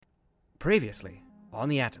Previously, on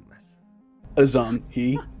the Atomless. Azhaam,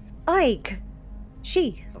 he. Ike.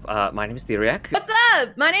 She. My name is Theriac. What's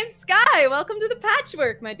up? My name's Skye. Welcome to the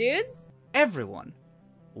Patchwork, my dudes. Everyone,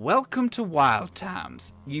 welcome to Wild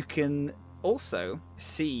Times. You can also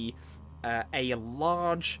see a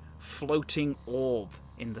large floating orb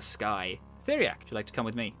in the sky. Theriac, would you like to come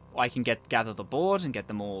with me? I can gather the board and get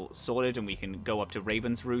them all sorted, and we can go up to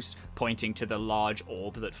Raven's Roost, pointing to the large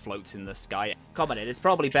orb that floats in the sky. Comment it. It's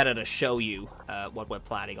probably better to show you what we're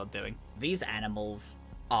planning on doing. These animals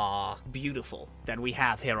are beautiful that we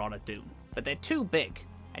have here on a dune, but they're too big,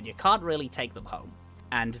 and you can't really take them home.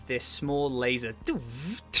 And this small laser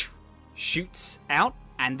shoots out,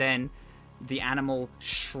 and then the animal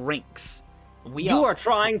shrinks. You are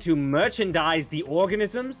trying to merchandise the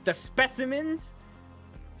organisms, the specimens?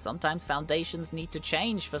 Sometimes foundations need to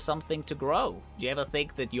change for something to grow. Do you ever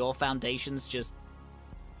think that your foundations just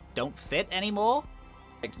don't fit anymore?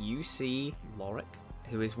 Like, you see Lorik,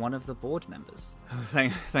 who is one of the board members. Oh,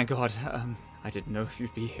 thank God. I didn't know if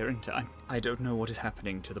you'd be here in time. I don't know what is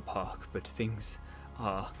happening to the park, but things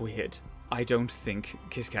are weird. I don't think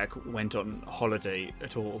Kiskak went on holiday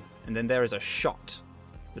at all. And then there is a shot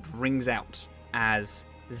that rings out as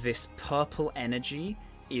this purple energy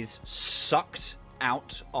is sucked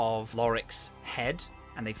out of Lorik's head,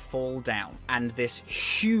 and they fall down. And this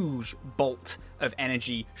huge bolt of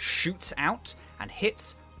energy shoots out and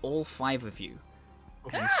hits all 5 of you.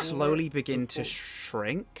 And slowly begin to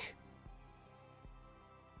shrink.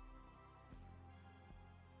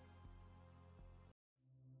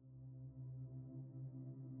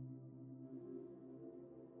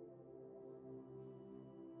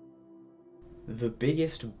 The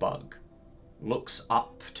biggest bug looks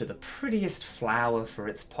up to the prettiest flower for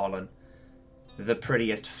its pollen. The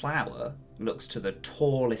prettiest flower looks to the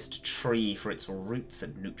tallest tree for its roots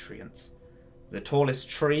and nutrients. The tallest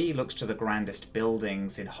tree looks to the grandest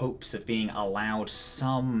buildings in hopes of being allowed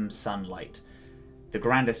some sunlight. The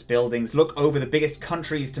grandest buildings look over the biggest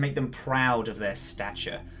countries to make them proud of their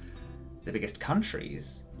stature. The biggest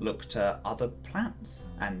countries look to other plants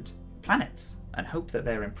and hope that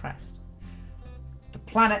they're impressed. The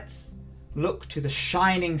planets look to the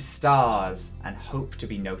shining stars and hope to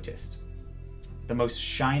be noticed. The most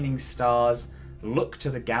shining stars look to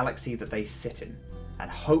the galaxy that they sit in and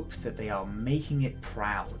hope that they are making it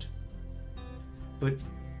proud. But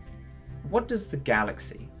what does the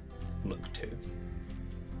galaxy look to?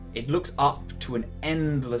 It looks up to an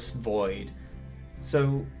endless void.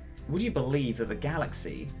 So, would you believe that the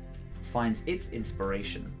galaxy finds its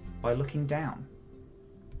inspiration by looking down?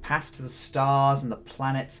 Past the stars and the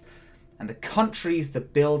planets, and the countries, the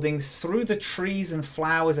buildings, through the trees and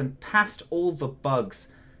flowers, and past all the bugs,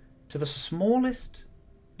 to the smallest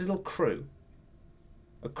little crew.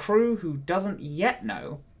 A crew who doesn't yet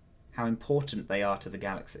know how important they are to the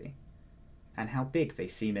galaxy, and how big they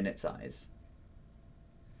seem in its eyes.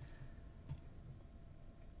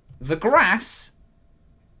 The grass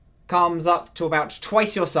comes up to about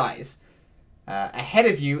twice your size. Ahead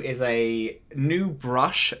of you is a new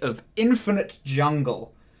brush of infinite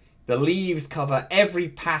jungle. The leaves cover every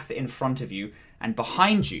path in front of you, and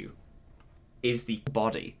behind you is the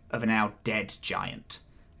body of a now dead giant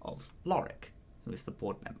of Lorik, who is the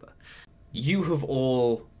board member. You have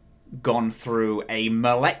all gone through a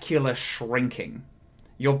molecular shrinking.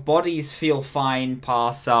 Your bodies feel fine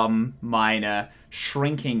past some minor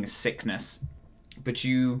shrinking sickness, but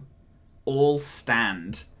you all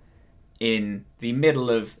stand in the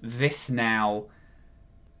middle of this now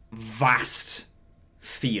vast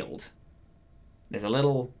field. There's a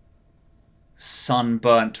little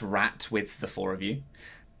sunburnt rat with the 4 of you,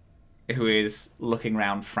 who is looking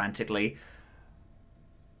around frantically.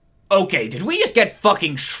 Okay, did we just get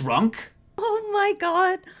fucking shrunk? Oh my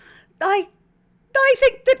God. I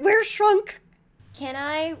think that we're shrunk. Can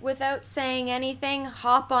I, without saying anything,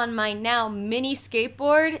 hop on my now mini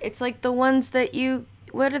skateboard? It's like the ones that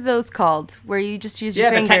what are those called? Where you just use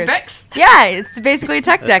your fingers. Yeah, the tech decks? Yeah, it's basically a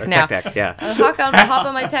tech deck now. Tech deck, yeah. Hop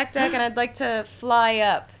on my tech deck, and I'd like to fly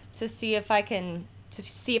up to see if I can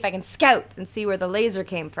scout and see where the laser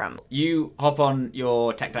came from. You hop on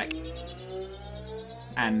your tech deck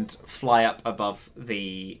and fly up above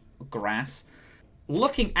the grass,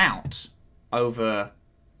 looking out over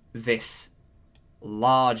this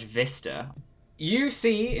large vista. You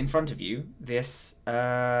see in front of you this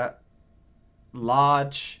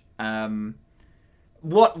large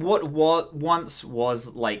what once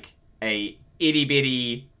was like a itty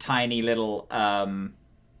bitty tiny little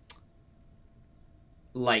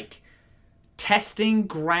like testing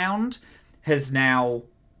ground has now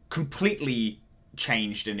completely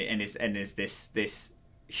changed and is this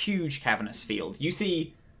huge cavernous field. You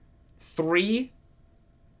see three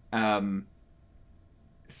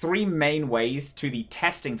main ways to the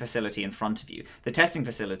testing facility in front of you. The testing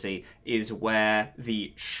facility is where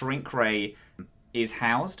the shrink ray is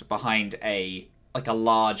housed behind a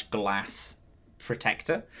large glass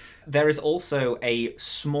protector. There is also a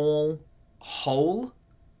small hole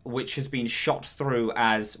which has been shot through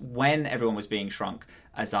as when everyone was being shrunk,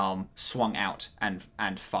 Azhaam swung out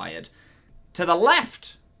and fired. To the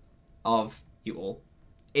left of you all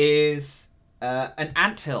is an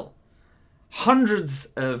anthill. Hundreds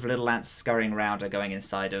of little ants scurrying around are going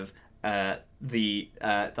inside of the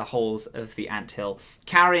holes of the anthill,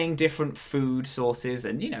 carrying different food sources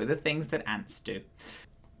and, the things that ants do.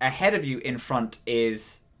 Ahead of you in front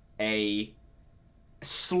is a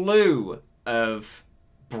slew of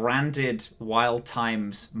branded Wild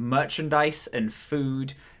Times merchandise and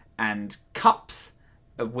food and cups,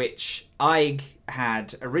 which Ig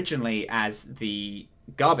had originally as the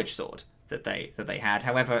garbage sword that they had.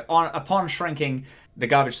 However, upon shrinking, the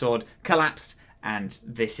garbage sword collapsed, and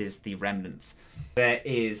this is the remnants. There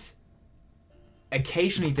is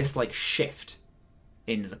occasionally this shift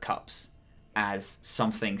in the cups as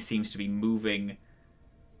something seems to be moving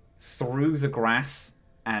through the grass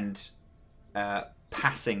and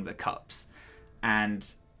passing the cups.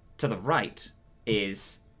 And to the right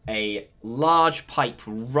is a large pipe,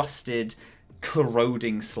 rusted,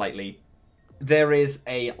 corroding slightly. There is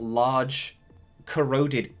a large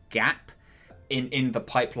corroded gap in the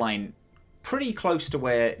pipeline pretty close to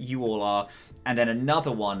where you all are, and then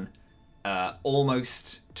another one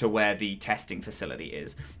almost to where the testing facility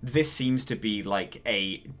is. This seems to be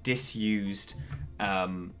a disused,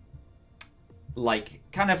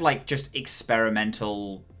 just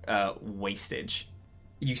experimental wastage.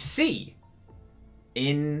 You see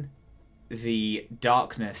in the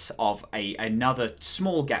darkness of another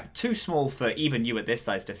small gap, too small for even you at this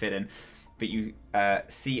size to fit in, but you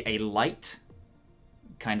see a light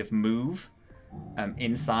kind of move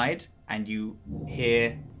inside, and you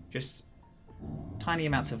hear just tiny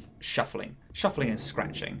amounts of shuffling and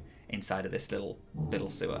scratching inside of this little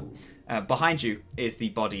sewer. Behind you is the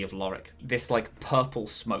body of Lorik. This purple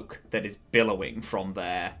smoke that is billowing from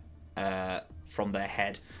their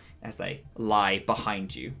head as they lie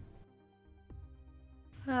behind you.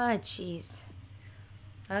 Ah, jeez.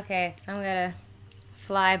 Okay, I'm gonna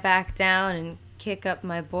fly back down and kick up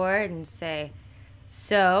my board and say,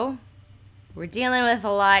 so, we're dealing with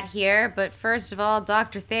a lot here, but first of all,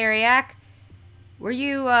 Dr. Theriac, were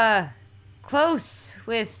you, close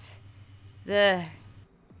with the...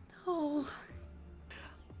 Oh,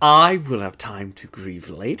 I will have time to grieve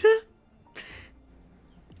later.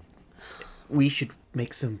 We should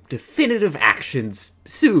make some definitive actions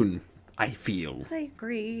soon, I feel. I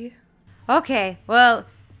agree. Okay, well,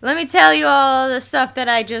 let me tell you all the stuff that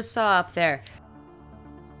I just saw up there.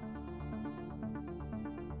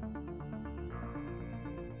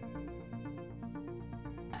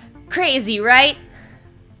 Crazy, right?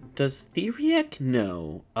 Does Theriac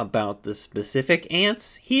know about the specific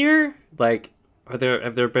ants here? Have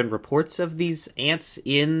there been reports of these ants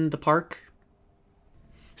in the park?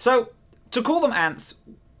 So, to call them ants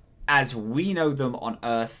as we know them on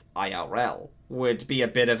Earth IRL would be a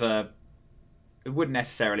bit of it wouldn't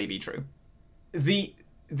necessarily be true. The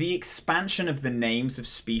expansion of the names of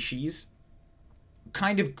species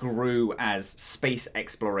kind of grew as space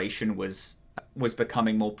exploration was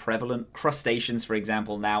becoming more prevalent. Crustaceans, for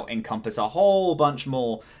example, now encompass a whole bunch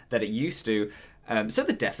more than it used to. So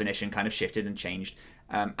the definition kind of shifted and changed.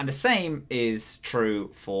 And the same is true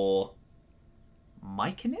for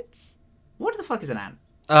myconids? What the fuck is an ant?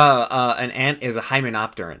 An ant is a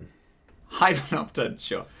hymenopteran. Hymenopteran,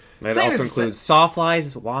 sure. That Same also as- includes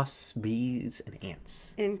sawflies, wasps, bees, and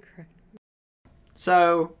ants. Incredible.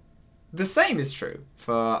 So, the same is true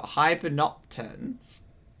for hymenopterans,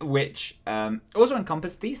 which also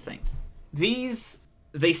encompass these things.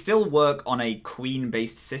 They still work on a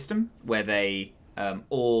queen-based system where they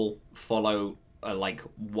all follow a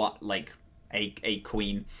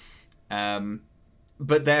queen,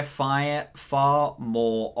 but they're far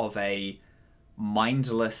more of a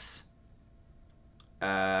mindless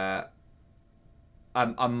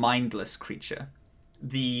mindless creature.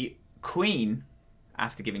 The queen,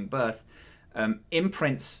 after giving birth,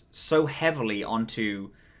 imprints so heavily onto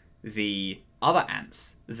the other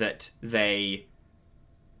ants that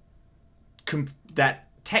that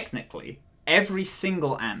technically every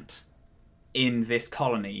single ant in this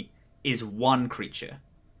colony is one creature.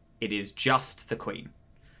 It is just the queen,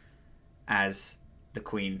 as the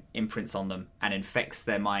queen imprints on them and infects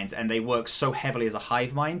their minds, and they work so heavily as a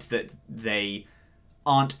hive mind that they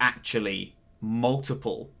aren't actually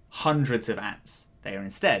multiple hundreds of ants. They are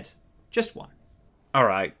instead just one. All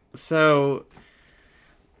right. So,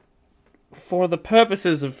 for the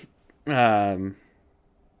purposes of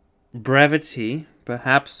brevity,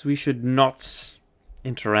 perhaps we should not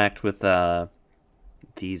interact with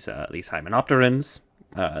these hymenopterans.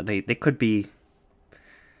 They could be.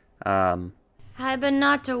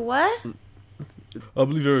 Hibernata what? I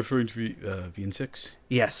believe you're referring to the insects.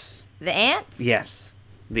 Yes. The ants? Yes.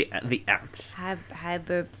 The ants.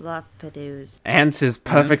 Hyberblopidus. Ants is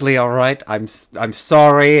perfectly all right. I'm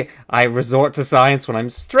sorry. I resort to science when I'm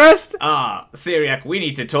stressed. Theriac, we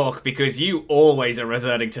need to talk because you always are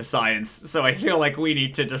resorting to science. So I feel like we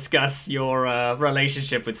need to discuss your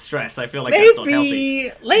relationship with stress. I feel like that's not healthy.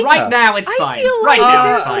 Maybe later. Right now, it's fine. I feel Right like now,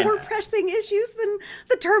 there it's are fine. more pressing issues than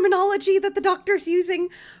the terminology that the doctor's using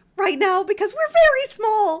right now because we're very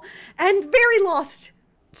small and very lost.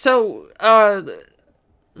 So,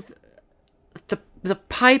 the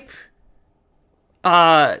pipe.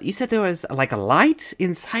 You said there was like a light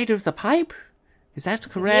inside of the pipe. Is that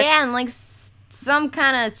correct? Yeah, and like some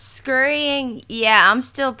kind of scurrying. Yeah, I'm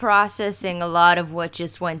still processing a lot of what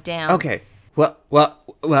just went down. Okay. Well.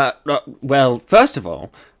 First of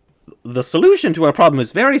all, the solution to our problem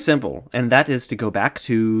is very simple, and that is to go back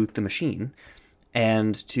to the machine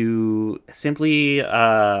and to simply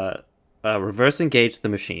reverse engage the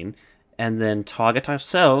machine and then target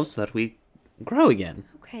ourselves so that we grow again.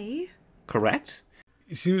 Okay. Correct?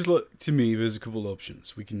 It seems like to me there's a couple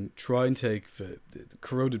options. We can try and take the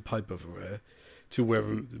corroded pipe over there to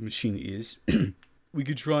wherever the machine is. We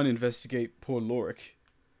could try and investigate poor Lorik,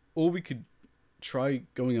 or we could try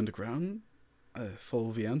going underground,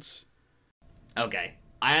 follow the ants. Okay,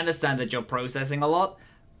 I understand that you're processing a lot.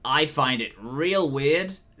 I find it real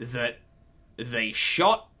weird that they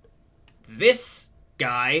shot this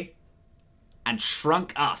guy and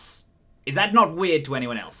shrunk us. Is that not weird to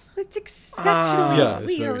anyone else? It's exceptionally Yeah, it's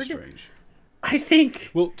weird. very strange. I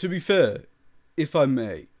think. Well, to be fair, if I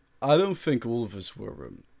may, I don't think all of us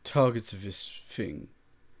were targets of this thing,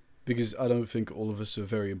 because I don't think all of us are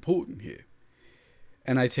very important here.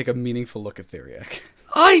 And I take a meaningful look at Theriac.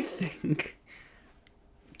 I think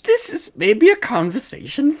this is maybe a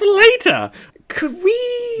conversation for later. Could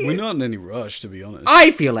we? We're not in any rush, to be honest.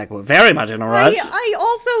 I feel like we're very much in a rush. I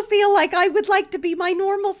also feel like I would like to be my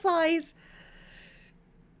normal size.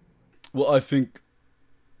 Well, I think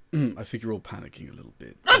you're all panicking a little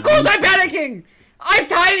bit. Of course I'm panicking! I'm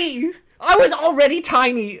tiny! I was already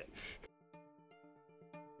tiny!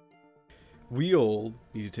 We all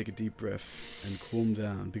need to take a deep breath and calm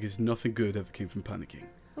down, because nothing good ever came from panicking.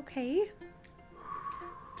 Okay.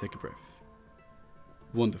 Take a breath.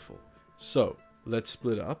 Wonderful. So, let's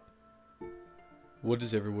split up. What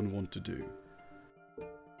does everyone want to do?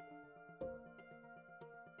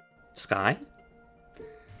 Skye?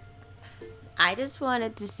 I just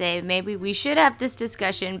wanted to say maybe we should have this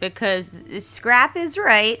discussion because Scrap is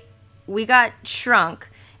right. We got shrunk,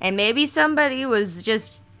 and maybe somebody was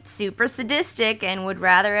just super sadistic and would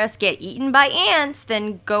rather us get eaten by ants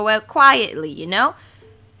than go out quietly, you know?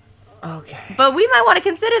 Okay. But we might want to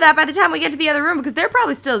consider that by the time we get to the other room because they're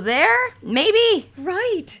probably still there. Maybe.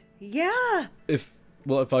 Right. Yeah. If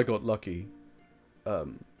I got lucky,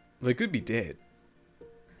 they could be dead.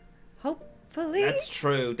 Hopefully. That's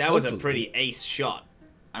true. That was a Hopefully. pretty ace shot.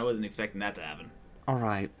 I wasn't expecting that to happen.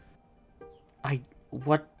 Alright.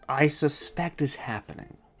 What I suspect is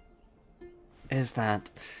happening is that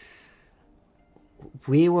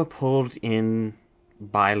we were pulled in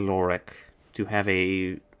by Lorik to have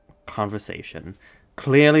a conversation.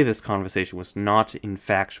 Clearly, this conversation was not, in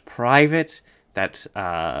fact, private. That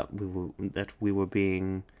we were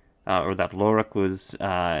being, or that Lorik was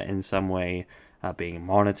in some way being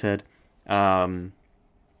monitored, and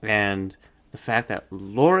the fact that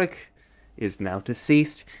Lorik is now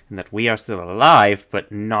deceased and that we are still alive, but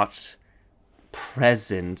not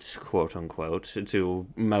present, quote unquote, to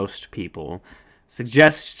most people,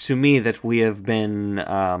 suggests to me that we have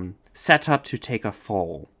been set up to take a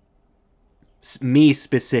fall. Me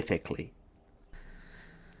specifically.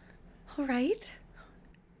 All right.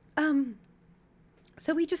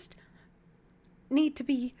 So we just need to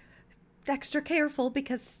be extra careful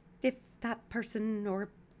because if that person or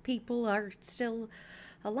people are still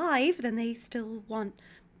alive, then they still want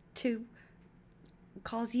to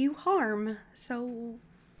cause you harm. So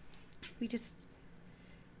we just...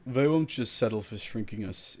 They won't just settle for shrinking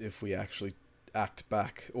us if we actually act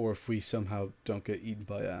back, or if we somehow don't get eaten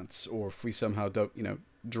by ants, or if we somehow don't,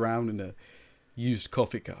 drown in a used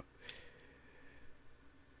coffee cup.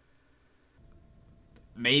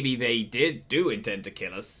 Maybe they do intend to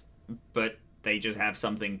kill us, but they just have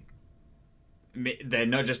something. They're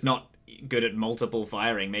not good at multiple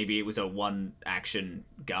firing. Maybe it was a one-action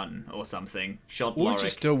gun or something. Shot Or Lorik.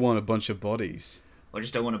 just don't want a bunch of bodies. Or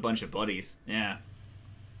just don't want a bunch of bodies. Yeah.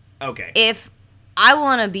 Okay. If I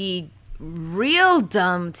want to be real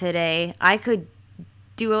dumb today, I could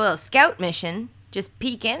do a little scout mission. Just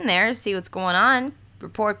peek in there, see what's going on,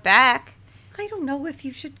 report back. I don't know if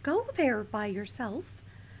you should go there by yourself.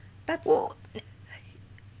 That's... Well,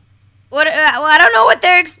 I don't know what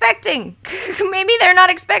they're expecting. Maybe they're not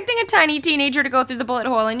expecting a tiny teenager to go through the bullet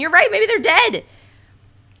hole, and you're right, maybe they're dead.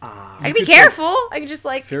 I can be careful. I can just,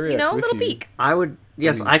 like, Theriac with little you. peek. I would,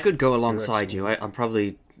 yes, mean, I could go alongside direction. you. I'm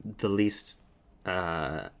probably the least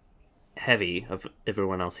heavy of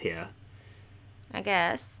everyone else here. I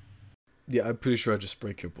guess. Yeah, I'm pretty sure I just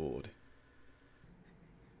break your board.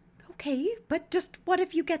 Okay, but just what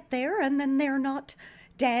if you get there and then they're not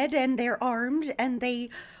dead and they're armed and they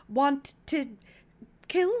want to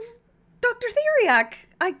kill Dr. Theriac?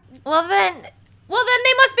 Well then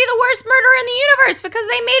they must be the worst murderer in the universe because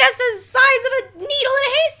they made us the size of a needle in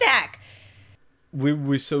a haystack.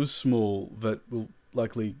 We're so small that we'll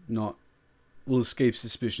escape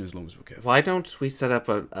suspicion as long as we're careful. Why don't we set up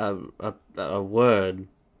a word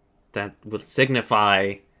that will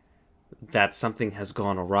signify that something has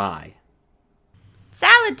gone awry?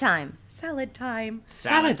 Salad time. Salad time.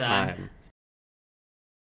 Salad time.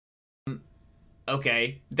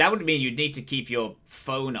 Okay, that would mean you'd need to keep your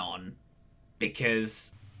phone on,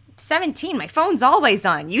 because... 17, my phone's always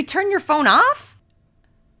on. You turn your phone off?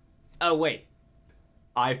 Oh, wait.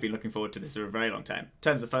 I've been looking forward to this for a very long time.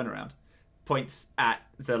 Turns the phone around. Points at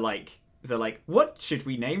the what should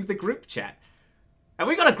we name the group chat? Have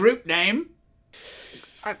we got a group name?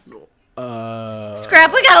 Scrap,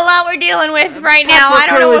 we got a lot we're dealing with right now. I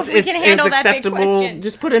don't know if we can handle that big question.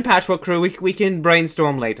 Just put in Patchwork Crew. We can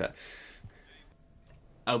brainstorm later.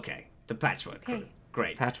 Okay, the Patchwork Crew.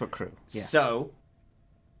 Great. Patchwork Crew. Yeah. So,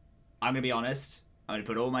 I'm going to be honest. I'm going to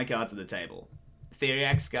put all my cards on the table.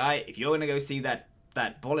 Theriac, Skye, if you're going to go see that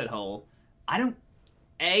bullet hole, I don't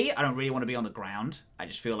really want to be on the ground. I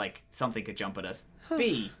just feel like something could jump at us.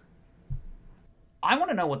 B, I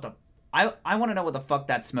want to know what the fuck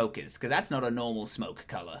that smoke is, because that's not a normal smoke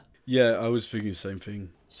color. Yeah, I was thinking the same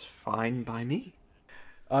thing. It's fine by me.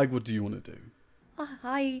 Ike, what do you want to do?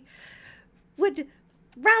 I would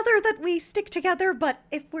rather that we stick together, but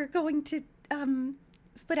if we're going to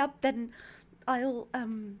split up, then I'll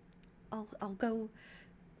go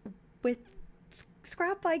with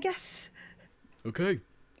Scrap, I guess. Okay,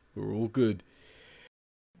 we're all good.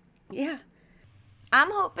 Yeah.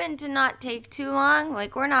 I'm hoping to not take too long.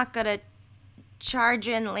 Like, we're not gonna charge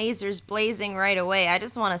in lasers blazing right away. I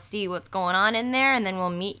just want to see what's going on in there, and then we'll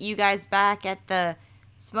meet you guys back at the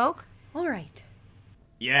smoke. All right.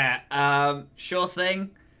 Yeah, sure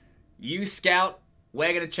thing. You scout.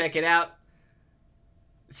 We're gonna check it out.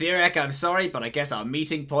 Theriac, I'm sorry, but I guess our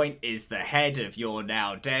meeting point is the head of your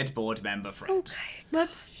now dead board member friend. Okay.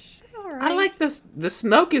 Let's. All right. I like this. The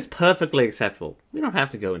smoke is perfectly acceptable. We don't have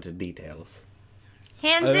to go into details.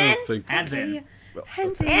 Hands I in. don't think... Hands in. Okay.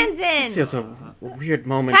 Hands in. Hands It's in. just a weird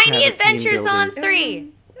moment. to Tiny have a team adventures building. on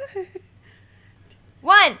 3.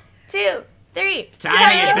 1, 2, 3.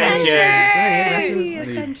 Tiny adventures. Tiny Any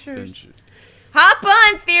adventures. Hop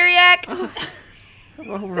on, Theriac.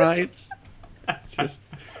 All right. Just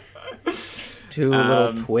two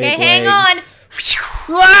little twig Okay, hang legs.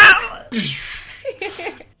 on.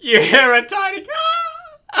 You hear a tiny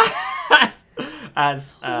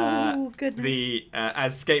as Oh, goodness.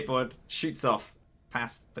 as skateboard shoots off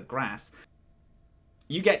past the grass.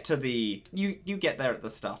 You get to you get there at the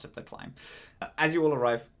start of the climb. As you all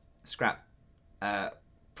arrive, Scrap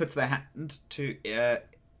puts their hand to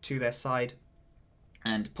their side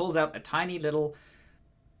and pulls out a tiny little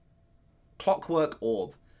clockwork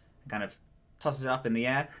orb, kind of tosses it up in the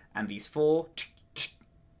air, and these 4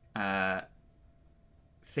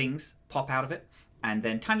 things pop out of it, and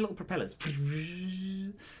then tiny little propellers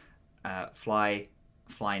fly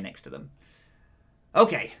next to them.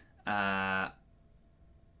 Okay,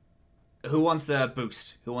 who wants a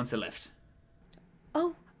boost? Who wants a lift?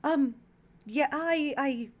 Oh, yeah,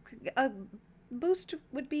 I boost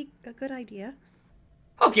would be a good idea.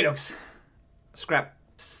 Okie dokes. Scrap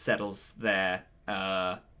settles their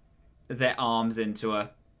arms into a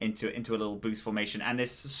little boost formation, and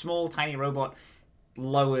this small tiny robot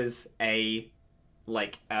lowers a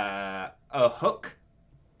hook.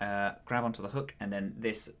 Grab onto the hook, and then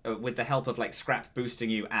this, with the help of Scrap boosting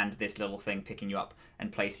you and this little thing picking you up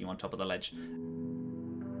and placing you on top of the ledge,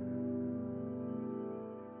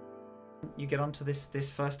 you get onto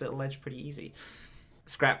this first little ledge pretty easy.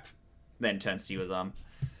 Scrap then turns to you, Azhaam.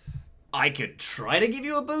 I could try to give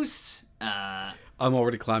you a boost. I'm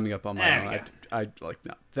already climbing up on my There we own. I like,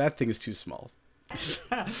 no, that thing is too small.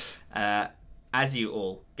 As you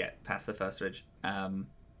all get past the first ridge,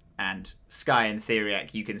 and Skye and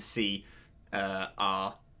Theriac, you can see,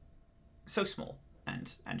 are so small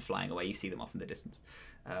and flying away. You see them off in the distance.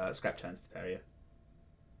 Scrap turns to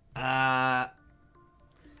Peria.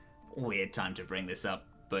 Weird time to bring this up,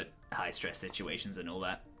 but high stress situations and all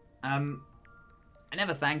that. I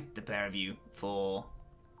never thanked the pair of you for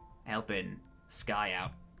helping Skye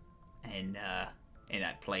out in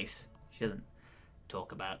that place. She doesn't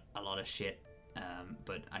talk about a lot of shit,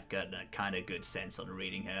 but I've got a kind of good sense on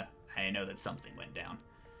reading her. I know that something went down,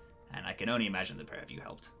 and I can only imagine the pair of you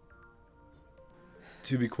helped.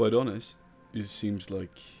 To be quite honest, it seems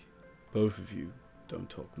like both of you don't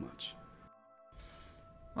talk much.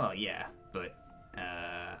 Well, yeah, but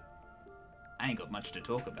I ain't got much to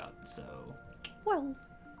talk about, so... Well,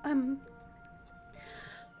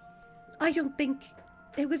 I don't think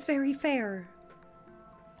it was very fair.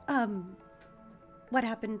 What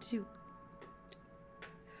happened to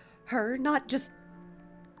her? Not just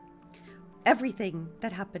everything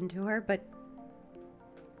that happened to her, but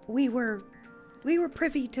we were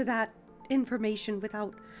privy to that information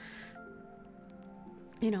without,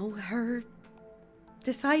 her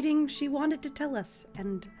deciding she wanted to tell us,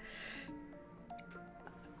 and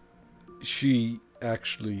She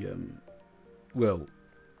actually, well,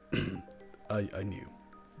 I knew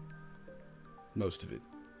most of it.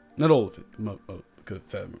 Not all of it, good,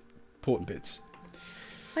 fair, important bits.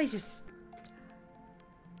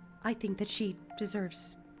 I think that she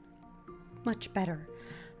deserves much better.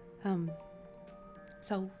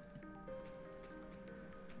 So...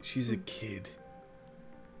 She's a kid.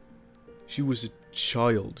 She was a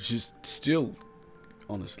child. She's still,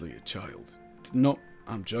 honestly, a child. Not,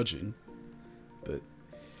 I'm judging, but...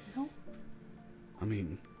 No. I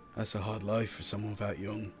mean, that's a hard life for someone that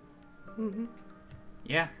young. Mm-hmm.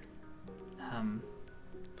 Yeah.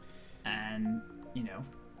 And,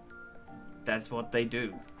 that's what they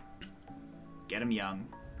do. Get them young.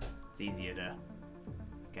 It's easier to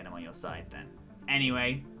get them on your side then.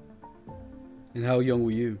 Anyway. And how young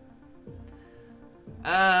were you?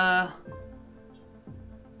 I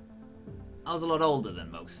was a lot older than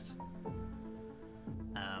most.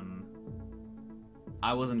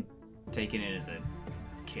 I wasn't taking it as a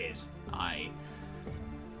kid. I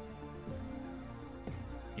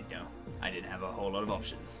didn't have a whole lot of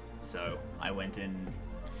options, so I went in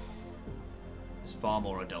as far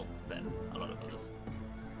more adult than a lot of others.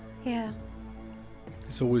 Yeah.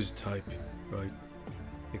 It's always type, right?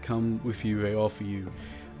 They come with you, they offer you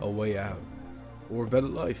a way out, or a better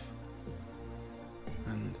life.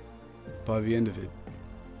 And by the end of it,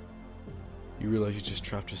 you realize you just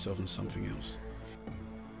trapped yourself in something else.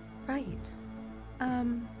 Right.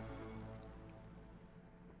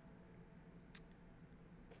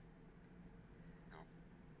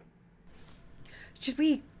 Should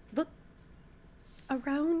we look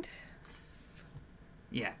around?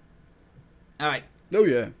 Yeah. All right. Oh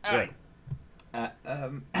yeah. All right.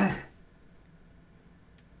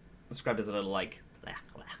 Scrap does a little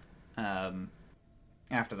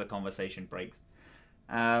after the conversation breaks.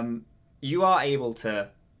 You are able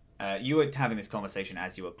to. You were having this conversation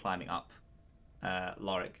as you were climbing up,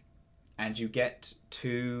 Lorik, and you get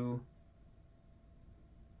to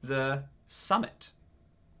the summit,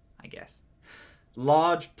 I guess.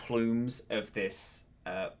 Large plumes of this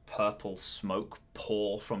purple smoke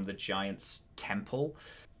pour from the giant's temple.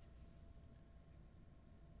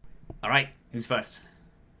 All right, who's first?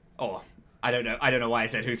 Oh, I don't know. I don't know why I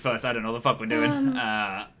said who's first. I don't know what the fuck we're doing.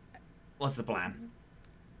 What's the plan?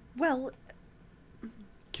 Well,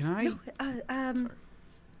 Can I? no,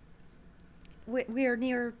 we're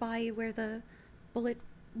nearby where the bullet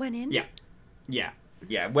went in. Yeah.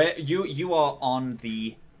 Where you are on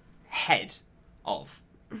the head of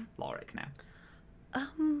Lorik now.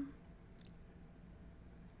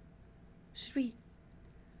 Should we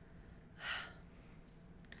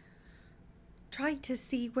try to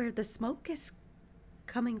see where the smoke is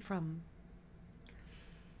coming from?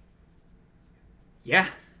 Yeah.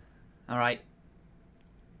 All right.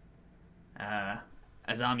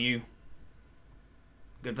 Azhaam, you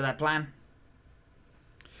good for that plan?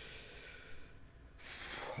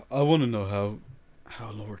 I want to know how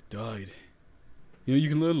Lorik died. You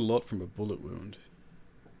can learn a lot from a bullet wound,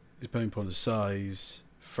 depending upon the size,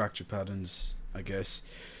 fracture patterns, I guess.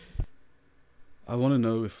 I want to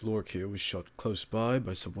know if Lorik here was shot close by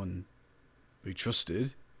someone they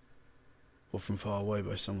trusted, or from far away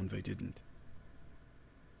by someone they didn't.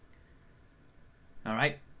 All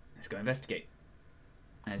right. Let's go investigate.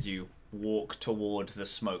 As you walk toward the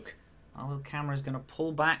smoke, our little camera is going to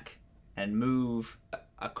pull back and move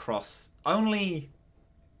across only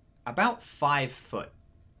about 5 foot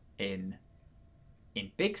in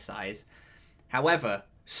big size. However,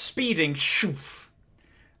 speeding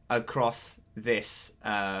across this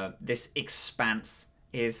expanse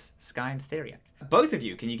is Skye and Theriac. Both of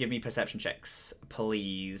you, can you give me perception checks,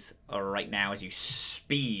 please, right now as you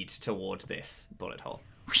speed toward this bullet hole?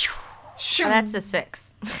 Oh, that's a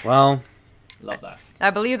 6. Well, Love that.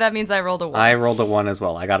 I believe that means I rolled a 1. I rolled a 1 as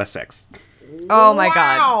well. I got a 6. Oh my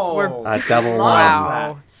god. We're A double 1.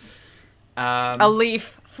 wow. That. A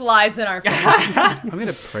leaf flies in our face. I'm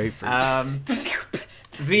gonna pray for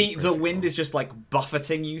you. The wind is just like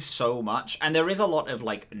buffeting you so much, and there is a lot of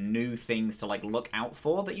like new things to like look out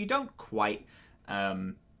for that you don't quite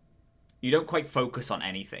focus on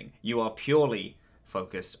anything. You are purely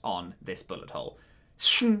focused on this bullet hole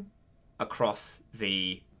across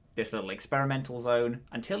this little experimental zone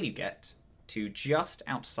until you get to just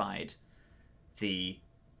outside the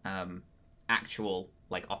actual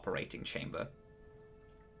like operating chamber.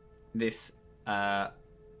 This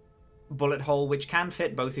bullet hole, which can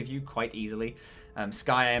fit both of you quite easily.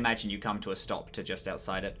 Skye, I imagine you come to a stop to just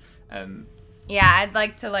outside it. Yeah, I'd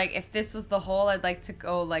like to, like, if this was the hole, I'd like to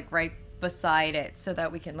go, like, right beside it so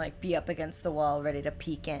that we can, like, be up against the wall ready to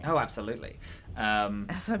peek in. Oh, absolutely. I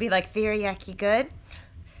just want to be like, Theriac, you good?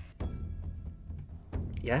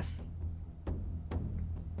 Yes?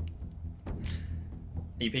 Are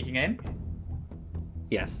you peeking in?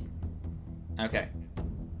 Yes. Okay.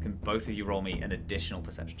 Can both of you roll me an additional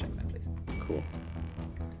perception check then, please? Cool.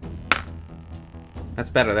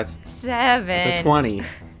 That's better. That's 7. a 20.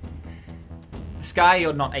 Skye,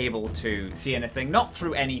 you're not able to see anything, not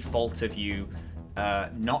through any fault of you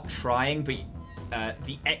not trying, but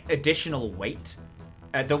the additional weight.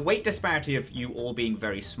 The weight disparity of you all being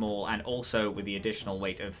very small, and also with the additional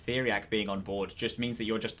weight of Theriac being on board, just means that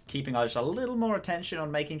you're just keeping just a little more attention on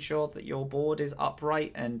making sure that your board is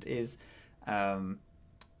upright and is,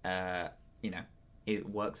 it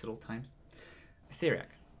works at all times. Theriac,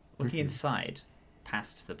 looking inside,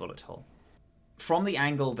 past the bullet hole. From the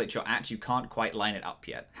angle that you're at, you can't quite line it up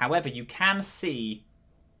yet. However, you can see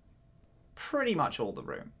pretty much all the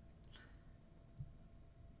room.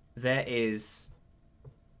 There is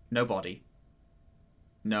no body,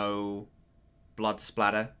 no blood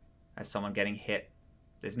splatter as someone getting hit.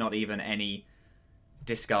 There's not even any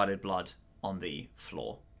discarded blood on the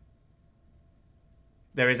floor.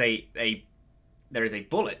 There is a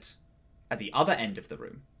bullet at the other end of the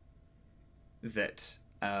room that,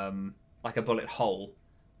 like a bullet hole,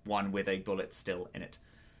 one with a bullet still in it,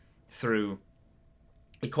 through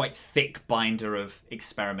a quite thick binder of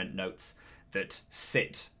experiment notes that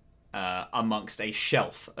sit amongst a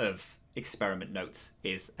shelf of experiment notes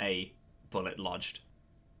is a bullet lodged.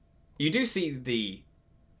 You do see the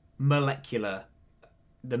molecular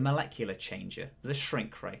changer, the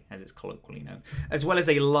shrink ray, as it's colloquially known, as well as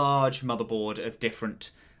a large motherboard of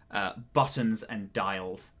different buttons and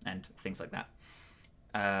dials and things like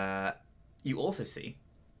that. You also see,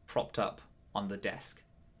 propped up on the desk,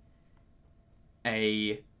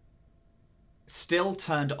 a still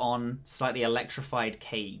turned on, slightly electrified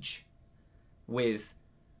cage with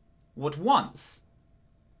what once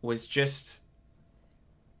was just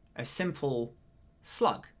a simple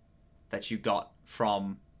slug that you got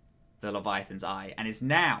from the Leviathan's eye, and is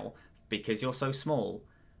now, because you're so small,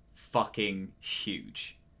 fucking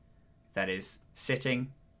huge. That is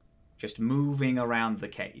sitting, just moving around the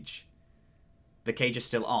cage. The cage is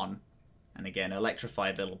still on, and again,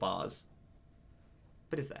 electrified little bars.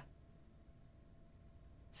 But is there?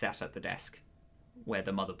 Sat at the desk, where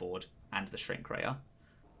the motherboard and the shrink ray are.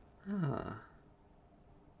 Ah.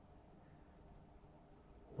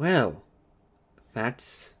 Well,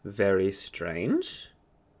 that's very strange.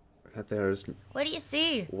 That there's... What do you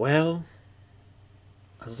see? Well,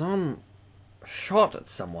 Azhaam shot at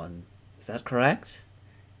someone. Is that correct?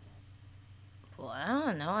 Well, I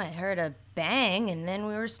don't know. I heard a bang, and then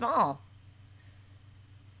we were small.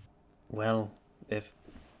 Well, if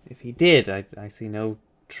he did, I see no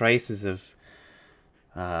traces of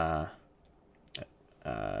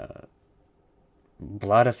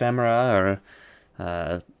blood ephemera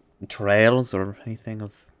or trails or anything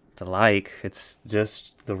of the like. It's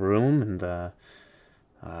just the room and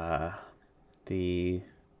the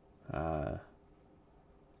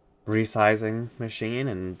resizing machine,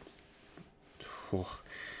 and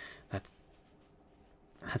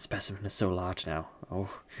that specimen is so large now.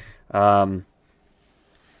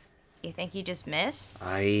 You think you just missed?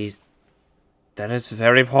 That is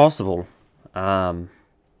very possible.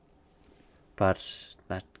 but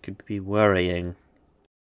that could be worrying.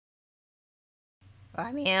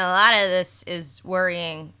 I mean, a lot of this is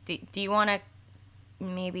worrying. Do you want to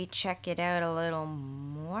maybe check it out a little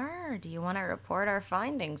more? Or do you want to report our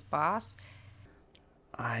findings, boss?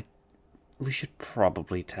 We should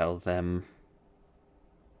probably tell them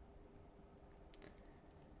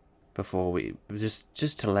before we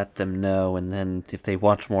just to let them know, and then if they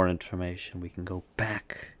want more information, we can go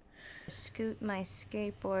back. Scoot my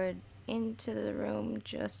skateboard into the room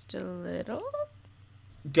just a little.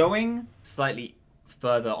 Going slightly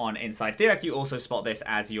further on inside, Theriac, you also spot this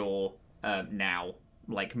as you're now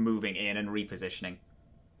like moving in and repositioning.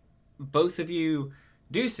 Both of you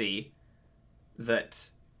do see that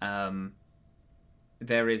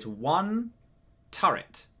there is one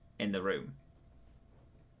turret in the room.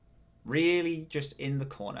 Really just in the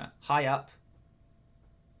corner, high up.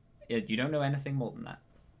 You don't know anything more than that.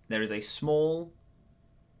 There is a small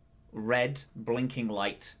red blinking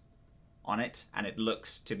light on it, and it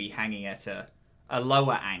looks to be hanging at a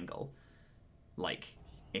lower angle, like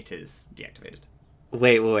it is deactivated.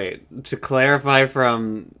 Wait. To clarify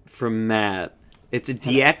from Matt, it's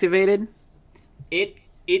deactivated? It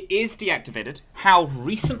is deactivated. How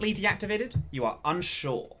recently deactivated, you are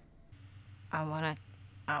unsure. I wanna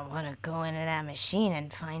go into that machine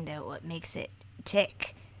and find out what makes it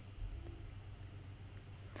tick.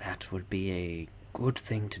 That would be a good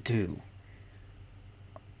thing to do.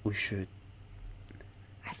 We should...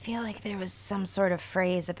 I feel like there was some sort of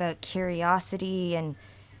phrase about curiosity and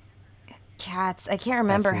cats. I can't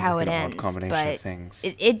remember how it ends, but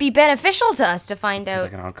it'd be beneficial to us to find out. It's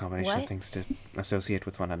like an odd combination of things to associate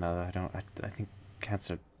with one another. I think cats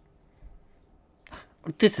are...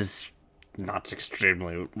 This is not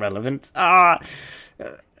extremely relevant.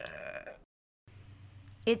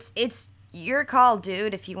 It's your call,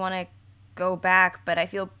 dude, if you want to go back, but I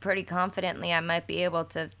feel pretty confidently I might be able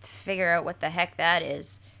to figure out what the heck that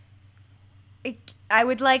is. I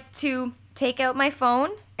would like to take out my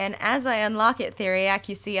phone, and as I unlock it, Theriac,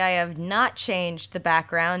 you see I have not changed the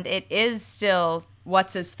background. It is still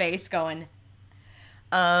what's-his-face going.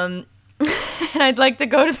 And I'd like to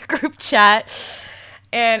go to the group chat,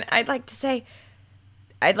 and I'd like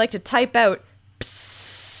to type out,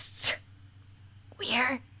 "Psst,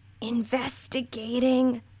 we're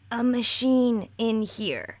investigating a machine in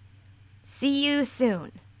here. See you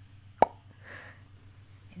soon."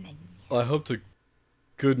 And then I hope to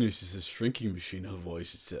goodness it's a shrinking machine,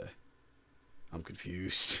 otherwise it's I'm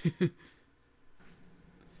confused.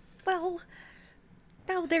 Well,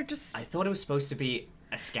 now they're just... I thought it was supposed to be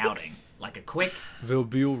a scouting, like a quick They'll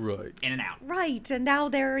be alright. in and out. Right, and now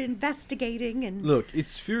they're investigating and... Look,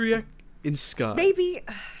 it's Theriac in Skye. Maybe...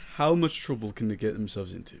 How much trouble can they get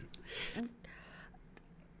themselves into?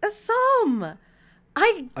 Azhaam!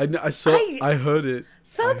 I heard it.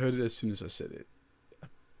 Some... I heard it as soon as I said it.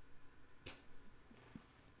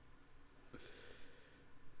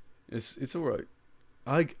 It's alright.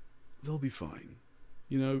 They'll be fine.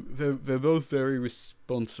 You know, they're both very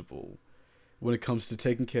responsible when it comes to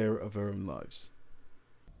taking care of their own lives.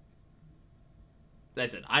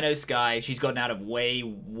 Listen, I know Skye. She's gotten out of way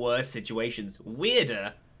worse situations.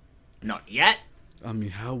 Weirder. Not yet. I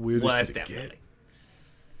mean, how weird Worse, could it definitely. get?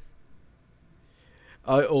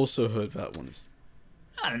 I also heard that one.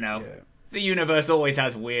 I don't know. Yeah. The universe always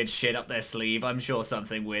has weird shit up their sleeve. I'm sure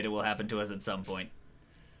something weirder will happen to us at some point.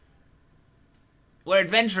 We're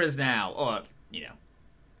adventurers now. Or, you know,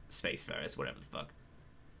 spacefarers, whatever the fuck.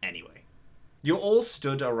 Anyway. You're all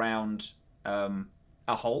stood around a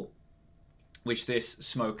hole, which this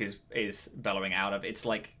smoke is bellowing out of. It's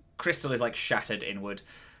like, crystal is like shattered inward.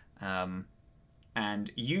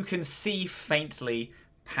 And you can see faintly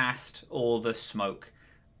past all the smoke.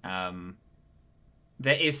 There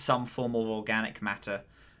is some form of organic matter.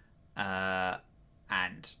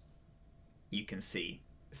 And you can see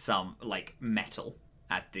some like metal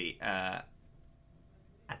at the end,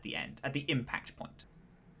 at the impact point.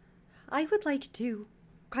 I would like to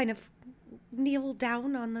kind of kneel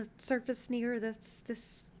down on the surface near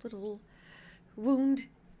this little wound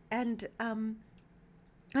and kind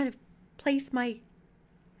of place my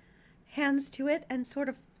hands to it and sort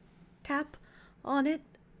of tap on it.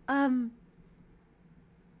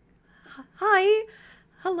 Hi,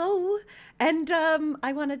 hello, and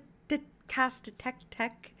I want to cast Detect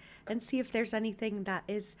Tech and see if there's anything that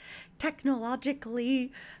is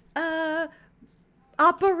technologically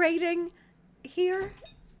operating here.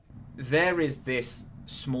 There is this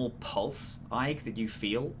small pulse, Ike, that you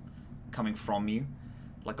feel coming from you,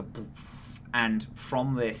 like a poof. And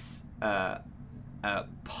from this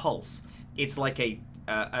pulse, it's like a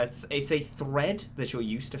it's a thread that you're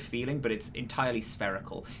used to feeling, but it's entirely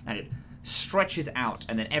spherical, and it stretches out,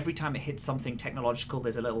 and then every time it hits something technological,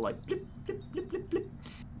 there's a little like blip, blip, blip, blip, blip.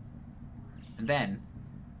 And then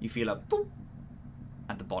you feel a boop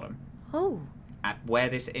at the bottom. Oh. At where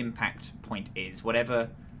this impact point is, whatever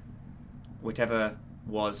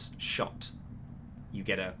was shot, you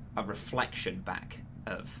get a reflection back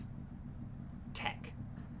of tech.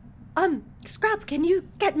 Scrap, can you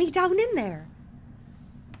get me down in there?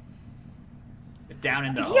 Down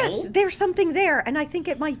in the hole? Yes, there's something there, and I think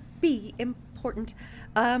it might be important.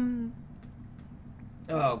 Oh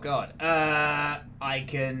god. I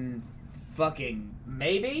can fucking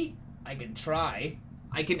maybe? I can try.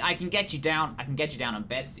 I can get you down. I can get you down on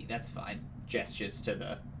Betsy. That's fine. Gestures to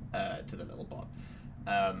the little bot.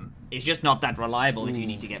 It's just not that reliable if you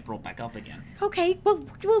need to get brought back up again. Okay, well,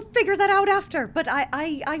 we'll figure that out after. But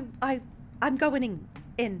I'm going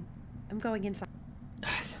in. I'm going inside.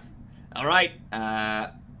 All right.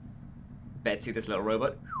 Betsy, this little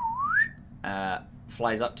robot,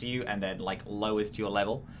 flies up to you and then like lowers to your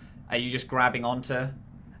level. Are you just grabbing onto?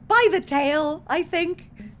 By the tail, I think.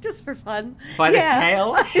 Just for fun. By the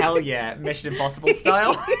tail? Hell yeah. Mission Impossible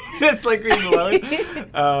style. Just like being lowered.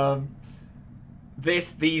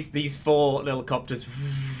 These four little copters,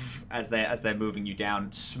 as they're moving you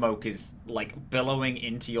down, smoke is like billowing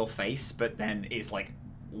into your face, but then is like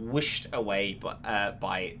whished away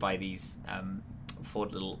by these four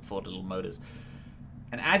little motors.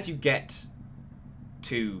 And as you get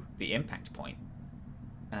to the impact point,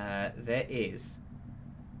 there is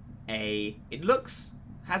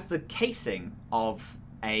has the casing of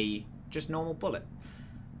a just normal bullet,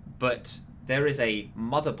 but there is a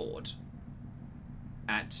motherboard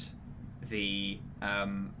at the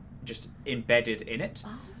just embedded in it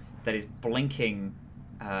that is blinking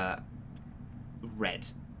red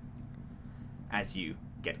as you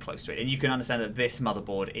get close to it, and you can understand that this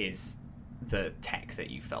motherboard is the tech that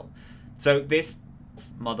you felt. So this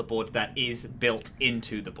motherboard that is built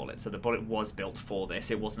into the bullet. So the bullet was built for this.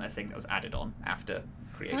 It wasn't a thing that was added on after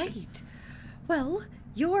creation. Right. Well,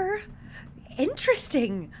 you're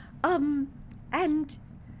interesting. And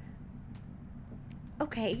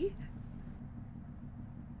okay.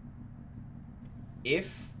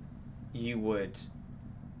 If you would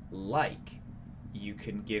like, you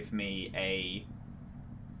can give me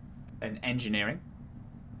an engineering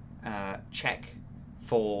check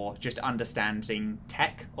for just understanding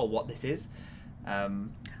tech or what this is. I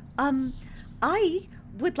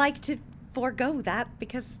would like to forego that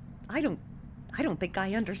because I don't think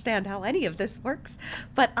I understand how any of this works.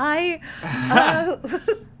 But I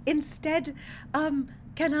instead,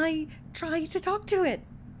 can I try to talk to it?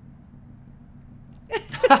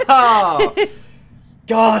 Oh,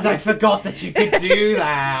 God, I forgot that you could do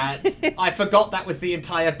that. I forgot that was the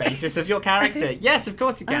entire basis of your character. Yes, of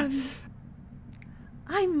course you can.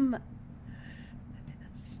 I'm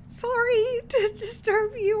sorry to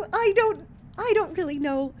disturb you. I don't really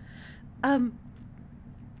know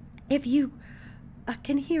if you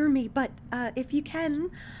can hear me, but if you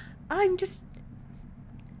can, I'm just,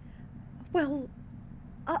 well,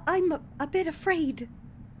 I'm a bit afraid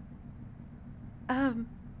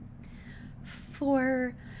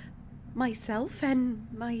for myself and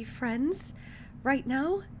my friends right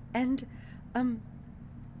now, and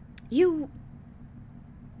you,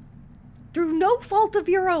 through no fault of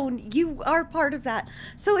your own, you are part of that.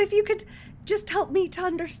 So if you could just help me to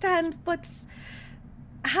understand what's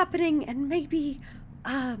happening, and maybe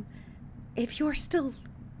if you're still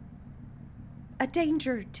a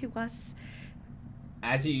danger to us.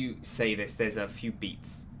 As you say this, there's a few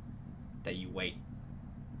beats that you wait.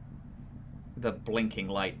 The blinking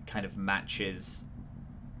light kind of matches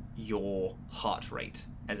your heart rate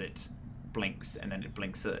as it blinks, and then it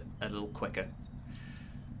blinks a little quicker.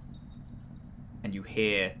 And you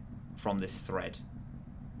hear from this thread,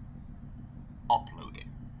 uploading.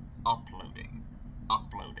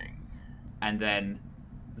 And then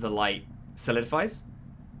the light solidifies,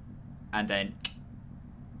 and then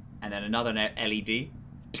another LED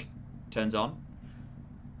turns on.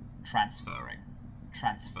 Transferring.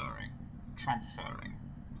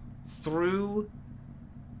 Through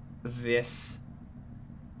this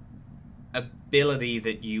ability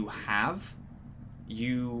that you have,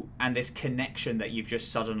 and this connection that you've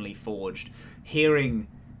just suddenly forged, hearing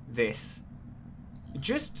this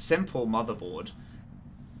just simple motherboard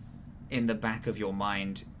in the back of your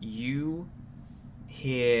mind, you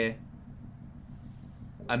hear,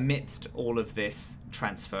 amidst all of this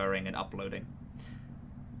transferring and uploading,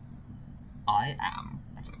 I am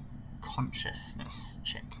as a consciousness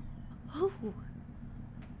chip. Oh.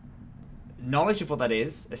 knowledge of what that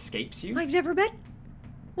is escapes you. I've never met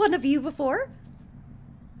one of you before.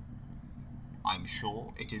 I'm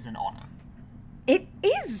sure it is an honor. It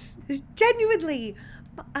is! Genuinely.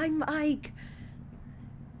 I'm Ike.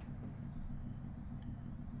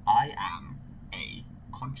 I am a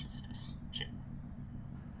consciousness chip.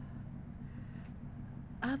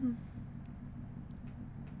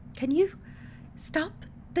 Can you stop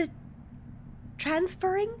the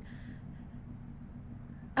transferring?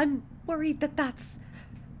 I'm worried that that's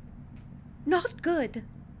not good.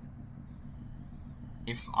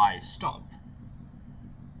 If I stop,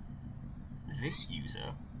 this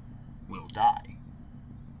user will die.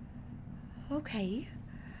 Okay.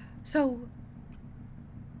 So,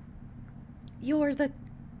 you're the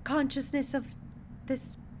consciousness of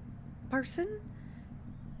this person?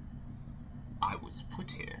 I was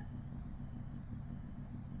put here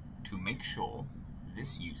to make sure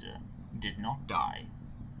this user did not die.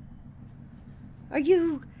 Are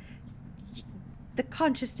you the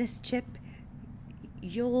consciousness chip?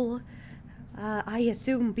 You'll, I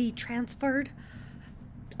assume, be transferred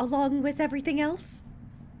along with everything else?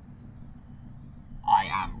 I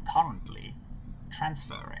am currently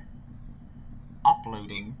transferring,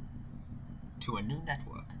 uploading to a new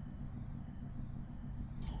network.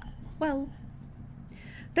 Well,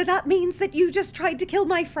 then that means that you just tried to kill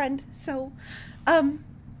my friend, so,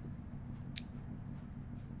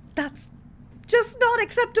 that's just not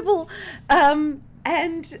acceptable. What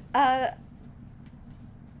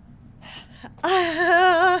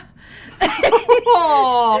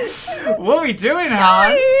are we doing, Han?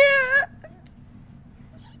 I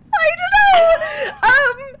don't know.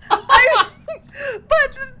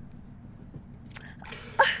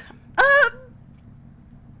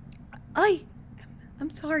 I'm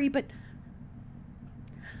sorry, but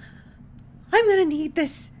I'm gonna need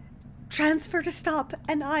this transfer to stop,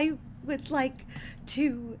 and I would like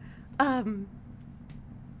to,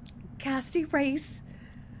 cast erase.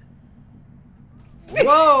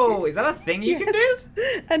 Whoa, is that a thing you can do?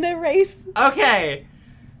 An erase. Okay.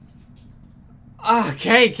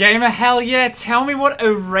 Okay, gamer, hell yeah. Tell me what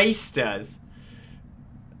erase does.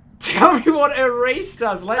 Tell me what erase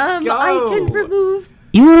does. Let's go. I can remove.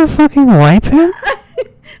 You wanna fucking wipe him?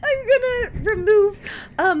 I'm gonna remove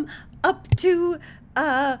up to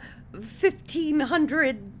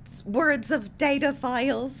 1,500 words of data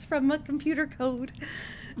files from a computer code.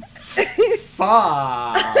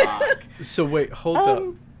 Fuck. So wait, hold up.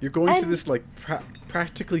 You're going to and- this like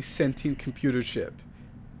practically sentient computer chip,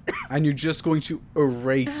 and you're just going to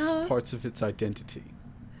erase parts of its identity.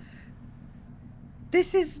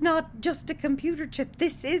 This is not just a computer chip.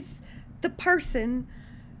 This is the person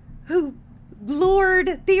who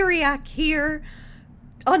lured Theriac here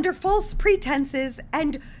under false pretenses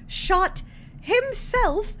and shot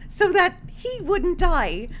himself so that he wouldn't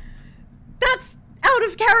die. That's out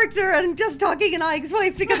of character, and I'm just talking in Ike's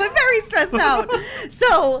voice because I'm very stressed out.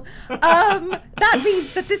 So, that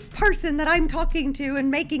means that this person that I'm talking to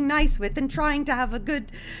and making nice with and trying to have a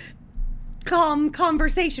good, calm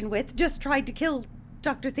conversation with just tried to kill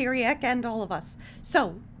Dr. Theriac and all of us.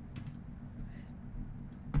 So,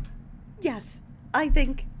 yes, I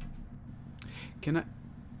think. Can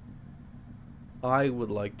I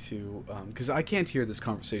would like to, because I can't hear this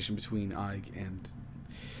conversation between Ike and...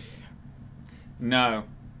 No.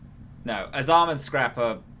 Azhaam and Scrap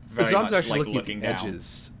are very Azam's much actually like looking looking at the down.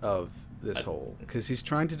 edges of this hole, because he's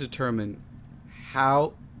trying to determine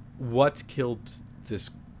what killed this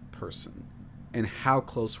person, and how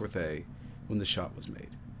close were they when the shot was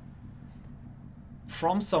made.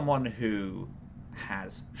 From someone who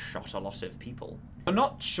has shot a lot of people, I'm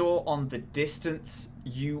not sure on the distance.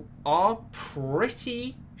 You are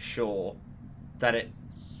pretty sure that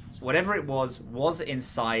whatever it was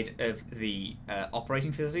inside of the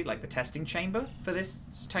operating facility, like the testing chamber for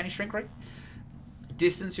this tiny shrink ray.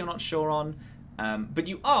 Distance you're not sure on, but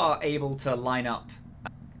you are able to line up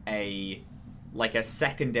a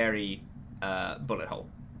secondary bullet hole.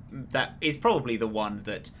 That is probably the one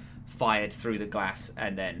that fired through the glass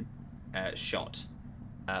and then shot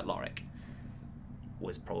Lorik.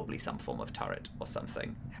 Was probably some form of turret or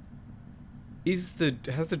something. Has the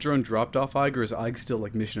drone dropped off Ike, or is Ike still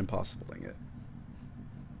like Mission Impossible-ing it?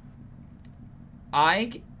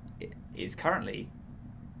 Ike is currently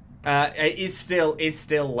is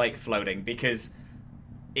still like floating, because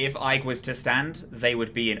if Ike was to stand, they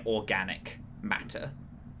would be in organic matter.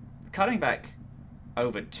 Cutting back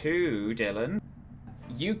over to Dylan,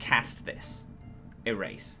 you cast this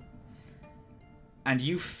erase, and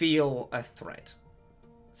you feel a threat.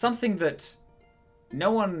 Something that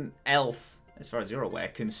no one else, as far as you're aware,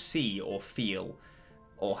 can see or feel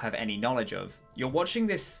or have any knowledge of, you're watching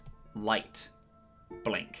this light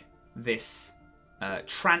blink. This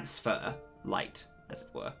transfer light, as it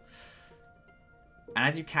were. And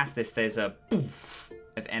as you cast this, there's a poof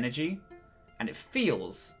of energy, and it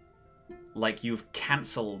feels like you've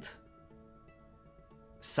cancelled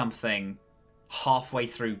something halfway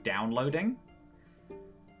through downloading.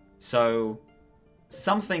 So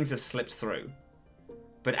some things have slipped through.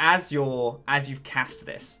 But as you've cast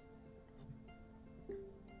this,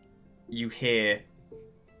 you hear,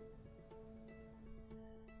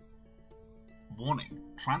 warning,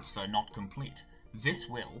 transfer not complete. This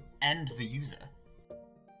will end the user.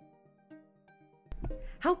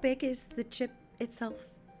 How big is the chip itself?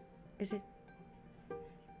 Is it...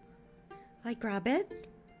 I grab it?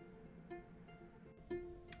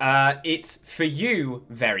 It's, for you,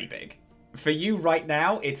 very big. For you right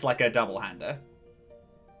now, it's like a double-hander.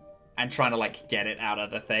 And trying to, like, get it out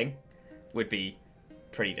of the thing would be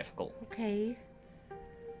pretty difficult. Okay.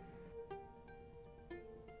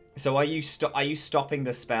 So are you stopping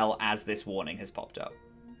the spell as this warning has popped up?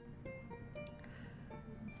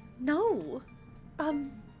 No.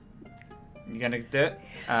 You gonna do it?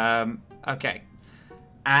 Okay.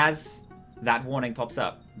 As that warning pops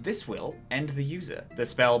up, this will end the user. The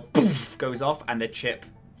spell poof goes off and the chip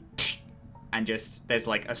and just, there's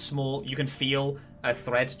like a small, you can feel a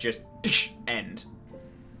thread just end.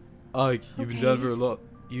 Ike, you've been down for a lot.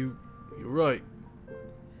 You're right.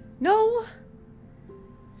 No.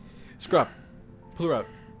 Scrap, pull her out.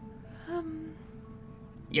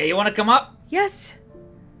 Yeah, you wanna come up? Yes.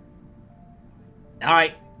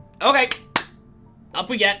 Alright. Okay. Up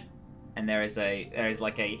we get. And there is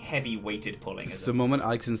like a heavy weighted pulling. The moment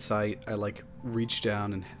Ike's in sight, I like reach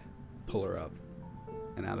down and pull her up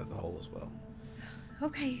and out of the hole as well.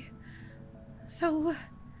 Okay. So,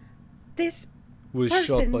 this Was person...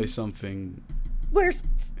 shot by something. Where's...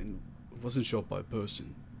 And wasn't shot by a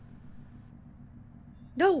person.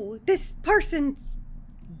 No, this person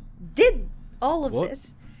did all of What?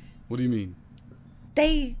 this. What do you mean?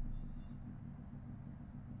 They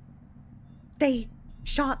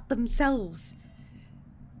shot themselves.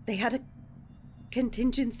 They had a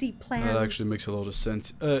contingency plan. That actually makes a lot of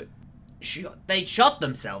sense. They shot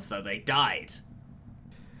themselves, though. They died.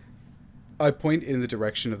 I point in the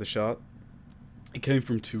direction of the shot. It came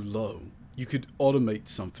from too low. You could automate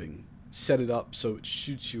something. Set it up so it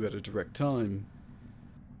shoots you at a direct time.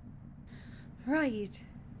 Right.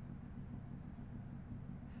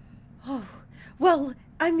 Oh, well,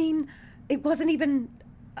 I mean, it wasn't even...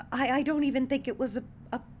 I don't even think it was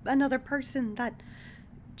another person that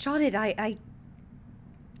shot it.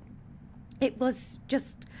 It was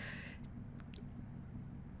just...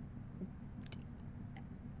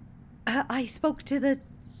 I spoke to the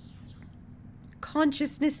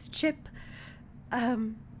consciousness chip, that...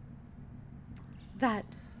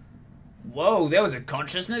 Whoa, there was a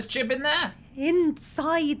consciousness chip in there?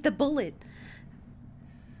 Inside the bullet.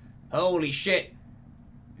 Holy shit.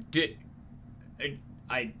 Do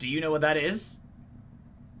you know what that is?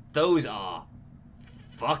 Those are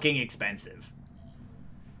fucking expensive.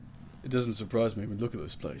 It doesn't surprise me when we look at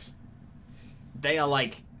this place. They are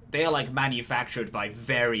like manufactured by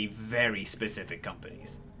very, very specific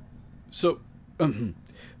companies. So,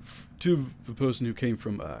 to the person who came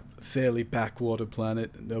from a fairly backwater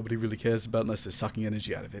planet that nobody really cares about unless they're sucking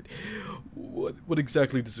energy out of it, what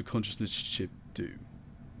exactly does a consciousness chip do?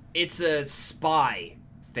 It's a spy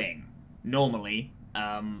thing. Normally,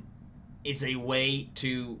 it's a way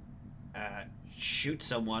to shoot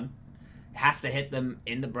someone. It has to hit them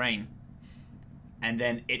in the brain, and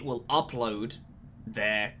then it will upload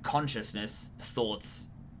their consciousness, thoughts,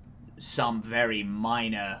 some very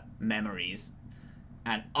minor memories,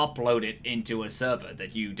 and upload it into a server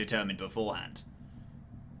that you determined beforehand.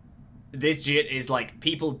 This shit is like,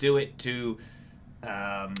 people do it to...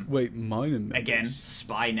 Wait, minor memories? Again,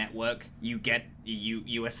 spy network.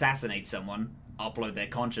 You assassinate someone, upload their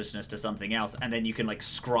consciousness to something else, and then you can like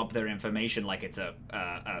scrub their information like it's a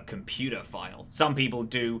computer file. Some people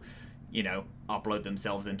do, upload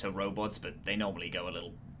themselves into robots, but they normally go a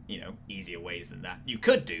little, easier ways than that. You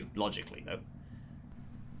could do, logically, though.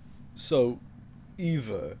 So,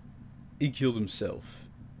 either he killed himself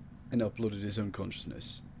and uploaded his own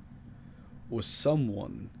consciousness, or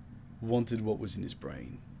someone wanted what was in his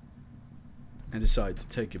brain and decided to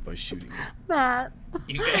take it by shooting him. Matt.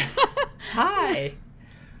 Hi.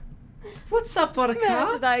 What's up, Matt,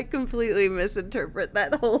 Buttercup? did I completely misinterpret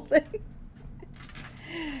that whole thing?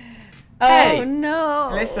 Hey, oh,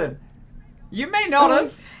 no. Listen, you may not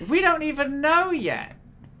have. We don't even know yet.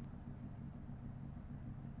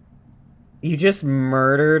 You just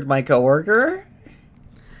murdered my coworker?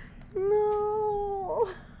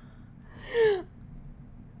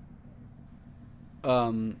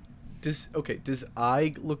 Does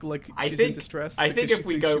I look like I she's think, in distress? I think Because if she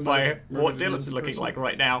we thinks go she might by have what murdered an Dylan's innocent looking person? like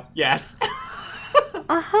right now, yes.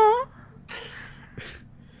 Uh-huh.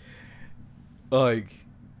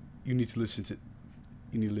 You need to listen to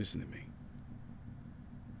me.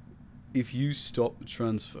 If you stop the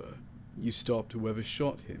transfer, you stopped whoever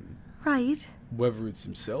shot him, Right. whether it's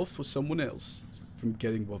himself or someone else, from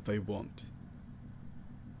getting what they want.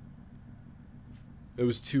 There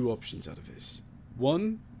was 2 options out of this.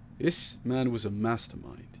 1, this man was a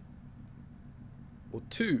mastermind. Or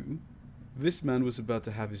 2, this man was about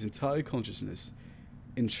to have his entire consciousness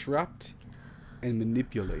entrapped and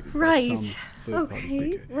manipulated by Right. some third-party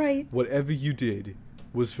Okay, figure. right. Whatever you did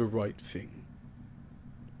was the right thing.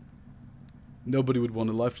 Nobody would want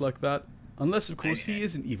a life like that, unless, of course, he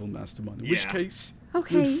is an evil mastermind. In which Yeah. case,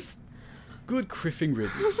 Okay. good criffing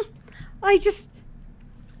riddance. I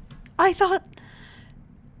thought...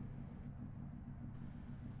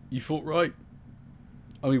 You thought right.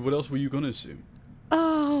 I mean, what else were you gonna assume?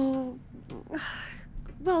 Oh...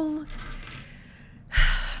 Well...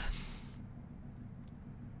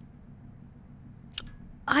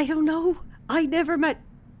 I don't know. I never met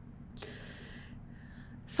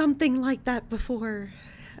something like that before.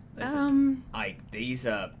 Listen, these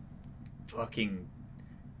are fucking...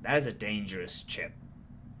 That is a dangerous chip.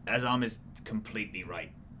 Azhaam is completely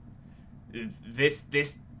right. This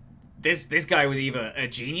guy was either a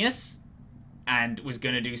genius and was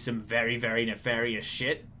going to do some very, very nefarious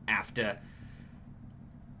shit after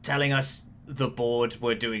telling us the board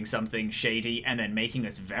were doing something shady and then making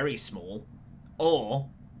us very small, or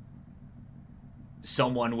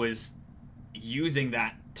someone was using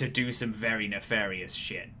that to do some very nefarious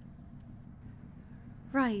shit.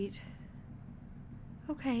 Right.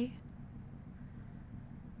 Okay.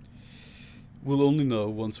 We'll only know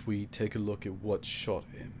once we take a look at what shot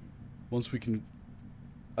him. Once we can...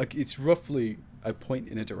 it's roughly... I point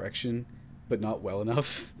in a direction, but not well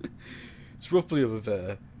enough. It's roughly over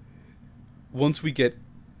there. Once we get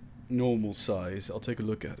normal size, I'll take a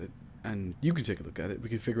look at it. And you can take a look at it. We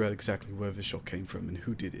can figure out exactly where the shot came from and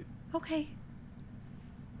who did it. Okay.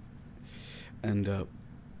 And,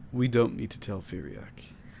 we don't need to tell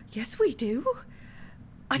Theriac. Yes, we do.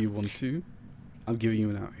 Do you want to? I'm giving you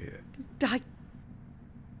an out here.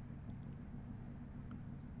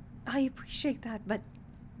 I appreciate that, but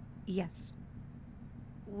yes,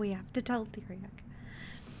 we have to tell Theriac.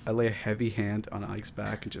 I lay a heavy hand on Ike's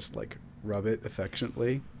back and just, rub it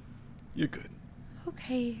affectionately. You're good.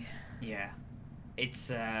 Okay. Yeah.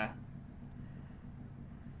 It's a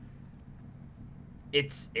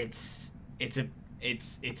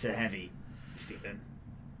heavy feeling.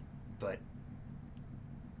 But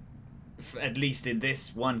at least in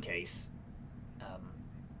this one case,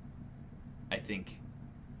 I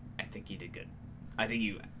think you did good. I think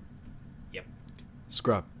you... Yep.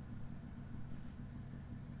 Scrap.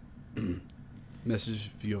 Message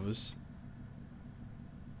for the others.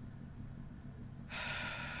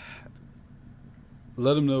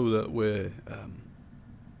 Let them know that we're...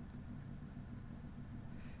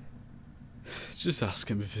 just ask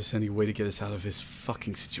him if there's any way to get us out of this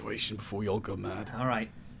fucking situation before we all go mad. Alright.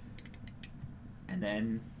 And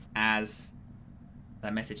then, as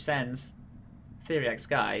that message sends, Theriac,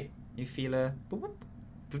 Skye, you feel a boop,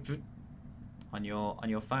 boop, boop, on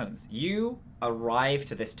your phones. You arrive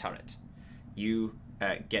to this turret. You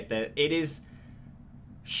get there. It is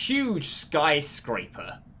huge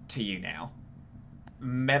skyscraper to you now.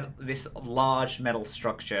 This large metal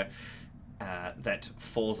structure that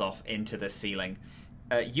falls off into the ceiling.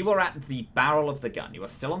 You are at the barrel of the gun. You are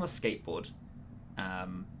still on the skateboard.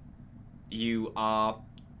 You are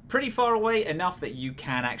pretty far away, enough that you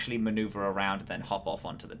can actually maneuver around and then hop off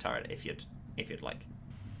onto the turret if you'd like.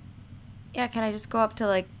 Yeah, can I just go up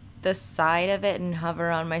to, the side of it and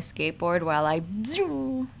hover on my skateboard while I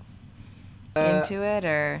zoom into it,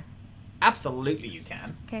 or...? Absolutely you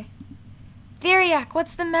can. Okay. Theriac,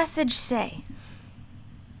 what's the message say?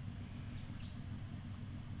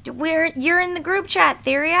 You're in the group chat,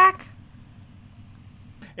 Theriac?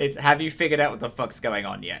 It's, have you figured out what the fuck's going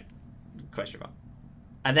on yet? Question mark.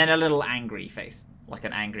 And then a little angry face. Like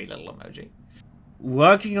an angry little emoji.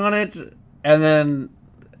 Working on it, and then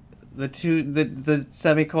the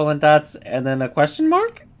semicolon dots, and then a question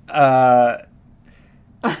mark? One.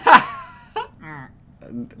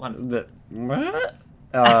 What?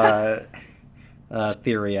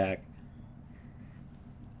 Theriac.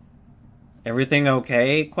 Everything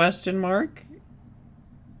okay? Question mark?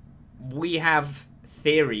 We have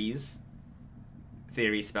theories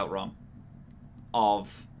spelt wrong,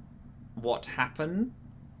 of what happened,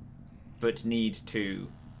 but need to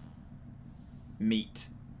meet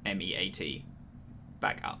MEAT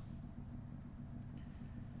back up.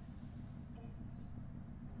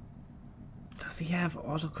 Does he have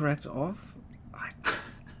autocorrect off?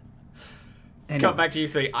 Come back to you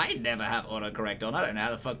three. I never have autocorrect on. I don't know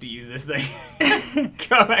how the fuck to use this thing.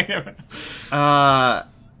 Come back.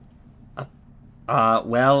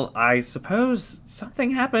 Well, I suppose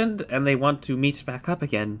something happened and they want to meet back up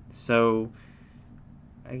again, so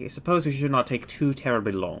I suppose we should not take too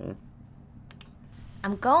terribly long.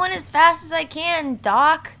 I'm going as fast as I can,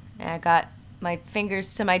 Doc. And I got my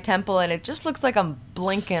fingers to my temple, and it just looks like I'm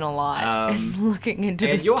blinking a lot and looking into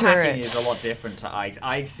this your turret. hacking is a lot different to Ike's.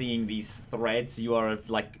 Ike's seeing these threads. You are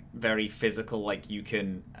like very physical. Like you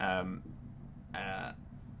can,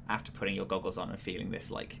 after putting your goggles on and feeling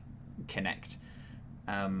this like connect,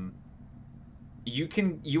 you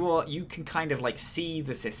can kind of like see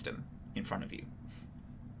the system in front of you.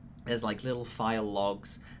 There's like little file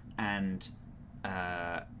logs, and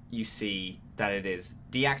you see that it is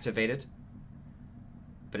deactivated.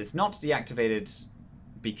 But it's not deactivated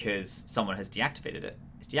because someone has deactivated it.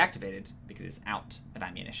 It's deactivated because it's out of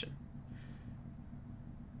ammunition.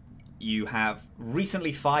 You have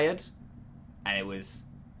recently fired, and it was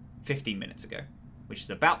 15 minutes ago, which is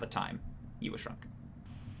about the time you were shrunk.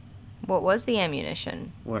 What was the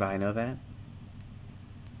ammunition? Would I know that?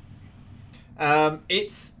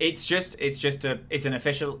 It's an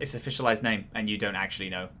officialized name, and you don't actually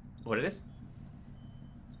know what it is.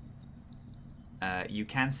 You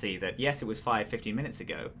can see that, yes, it was fired 15 minutes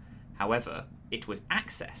ago. However, it was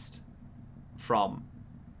accessed from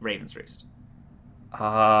Raven's Roost.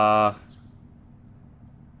 Well,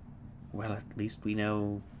 at least we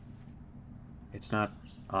know it's not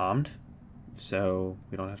armed, so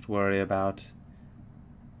we don't have to worry about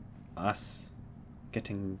us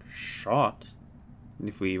getting shot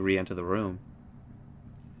if we re-enter the room.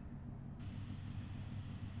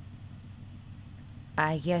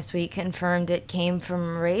 I guess we confirmed it came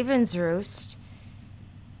from Raven's Roost,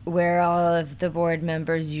 where all of the board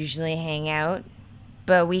members usually hang out.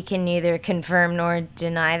 But we can neither confirm nor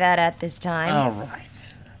deny that at this time. All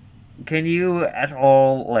right. Can you at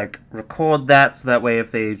all, record that so that way if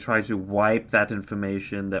they try to wipe that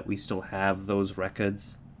information that we still have those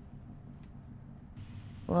records?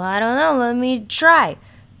 Well, I don't know. Let me try.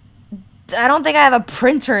 I don't think I have a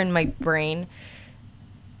printer in my brain.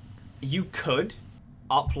 You could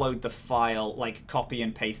upload the file, copy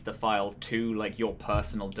and paste the file to, your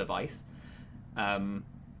personal device.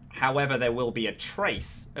 However, there will be a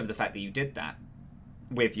trace of the fact that you did that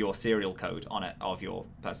with your serial code on it of your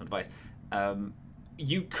personal device.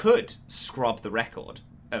 You could scrub the record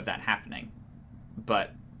of that happening,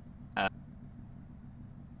 but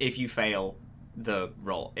if you fail the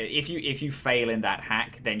roll, if you fail in that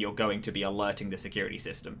hack, then you're going to be alerting the security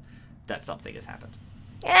system that something has happened.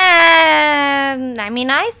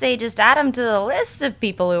 I say just add them to the list of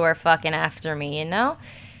people who are fucking after me, you know?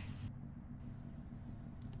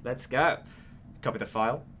 Let's go. Copy the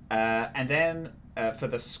file. And then, for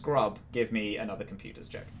the scrub, give me another computers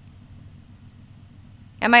check.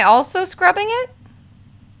 Am I also scrubbing it?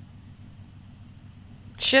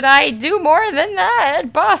 Should I do more than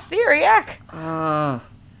that, Boss Theriac?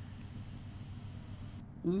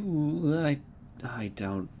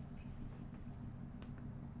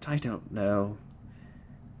 I don't know.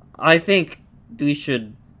 I think we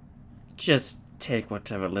should just take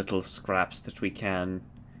whatever little scraps that we can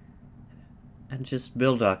and just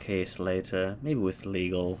build our case later, maybe with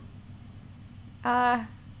legal.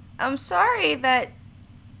 I'm sorry that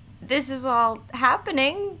this is all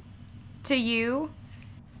happening to you.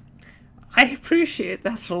 I appreciate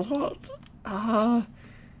that a lot.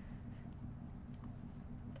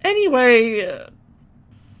 Anyway...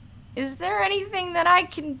 Is there anything that I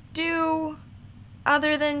can do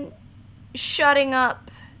other than shutting up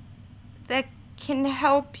that can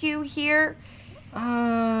help you here?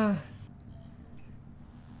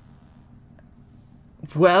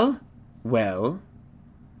 Well,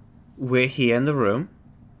 we're here in the room.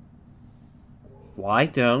 Why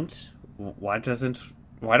don't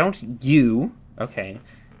you,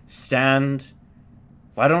 stand...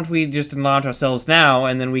 Why don't we just enlarge ourselves now,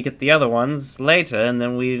 and then we get the other ones later, and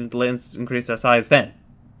then we increase our size then?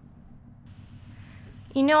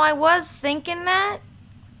 You know, I was thinking that,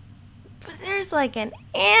 but there's an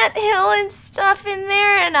anthill and stuff in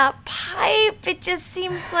there and a pipe. It just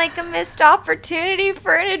seems like a missed opportunity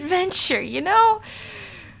for an adventure, you know?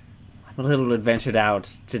 I'm a little adventured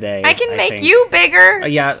out today. I can make you bigger.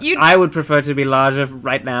 I would prefer to be larger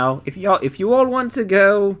right now. If you all want to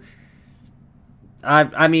go...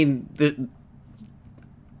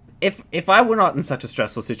 if I were not in such a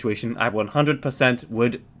stressful situation, I 100%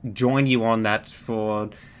 would join you on that for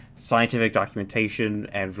scientific documentation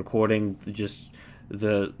and recording just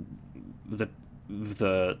the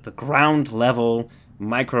ground level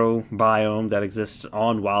microbiome that exists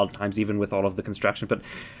on Wild Times, even with all of the construction. But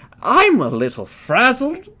I'm a little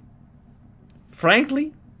frazzled,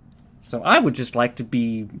 frankly. So I would just like to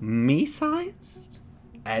be me-sized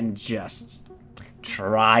and just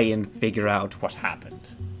try and figure out what happened.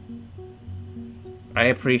 I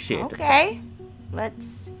appreciate it. Okay.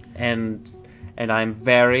 Let's... And I'm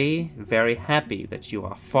very, very happy that you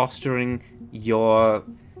are fostering your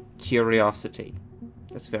curiosity.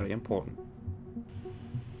 That's very important.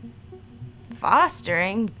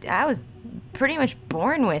 Fostering? I was pretty much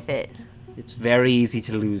born with it. It's very easy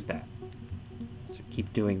to lose that. So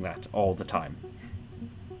keep doing that all the time.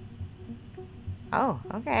 Oh,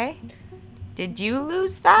 okay. Did you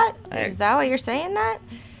lose that? Is that what you're saying that?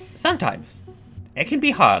 Sometimes. It can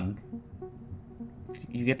be hard.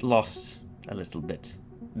 You get lost a little bit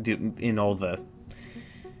in all the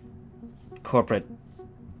corporate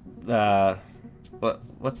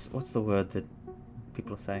what's the word that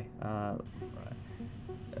people say?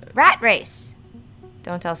 Rat race.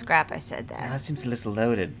 Don't tell Scrap I said that. That seems a little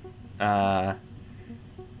loaded. The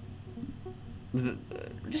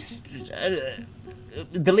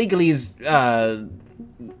legalese,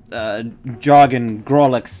 jargon,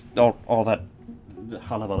 Grolix, all that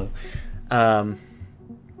hullabaloo.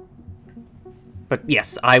 But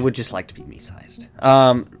yes, I would just like to be me-sized.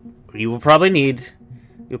 You'll probably need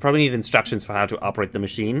instructions for how to operate the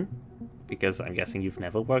machine, because I'm guessing you've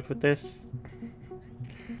never worked with this.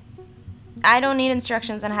 I don't need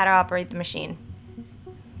instructions on how to operate the machine.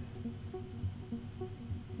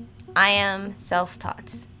 I am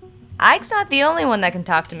self-taught. Ike's not the only one that can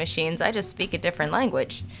talk to machines. I just speak a different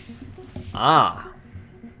language. Ah.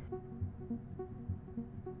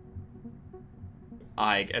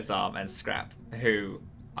 Ike, Azhaam, and Scrap, who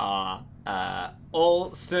are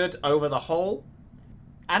all stood over the hole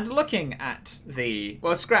and looking at the...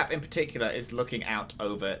 Well, Scrap in particular is looking out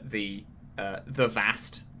over the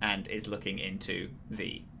vast and is looking into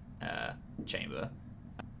the chamber.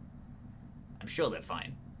 I'm sure they're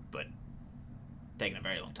fine, but taking a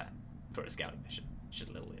very long time for a scouting mission. It's just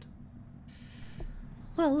a little weird.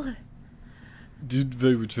 Well, Did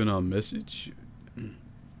they return our message?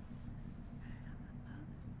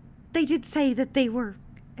 they did say that they were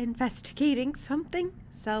investigating something,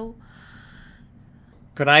 so...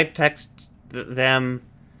 Could I text them,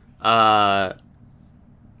 going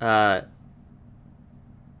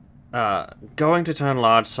to turn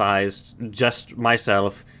large-sized, just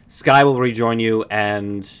myself. Skye will rejoin you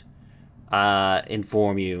and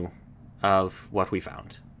inform you of what we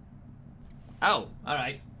found. Oh,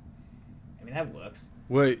 alright. I mean, that works.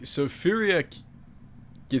 Wait, so Theriac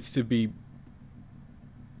gets to be...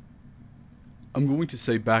 I'm going to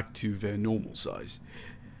say back to their normal size.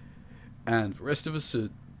 And the rest of us are...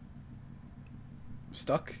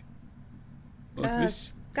 stuck? Like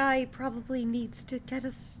this? Skye probably needs to get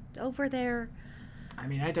us over there. I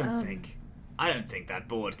mean, I don't think that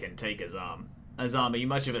board can take Azhaam. Azhaam, are you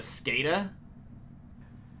much of a skater?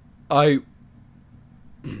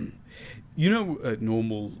 You know, a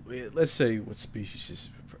normal... Let's say, what species is...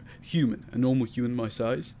 Human. A normal human my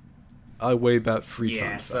size. I weigh about 3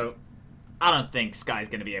 Yeah, times so I don't think Skye's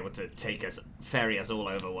going to be able to ferry us all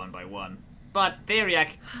over one by one. But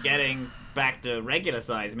Theriac getting back to regular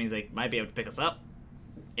size means they might be able to pick us up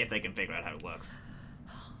if they can figure out how it works.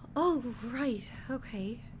 Oh, right.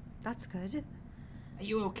 Okay. That's good. Are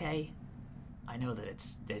you okay? I know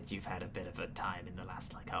that you've had a bit of a time in the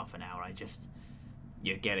last half an hour.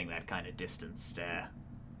 You're getting that kind of distant stare.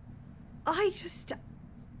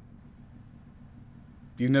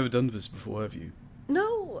 You've never done this before, have you?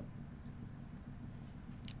 No.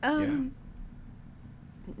 Yeah.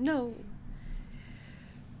 No.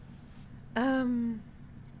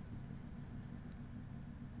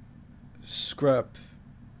 Scrap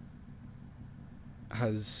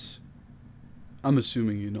has... I'm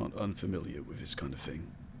assuming you're not unfamiliar with this kind of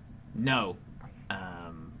thing. No.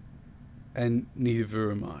 And neither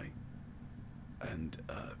am I. And,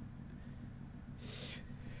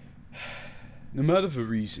 no matter the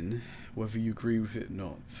reason, whether you agree with it or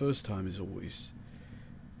not, first time is always...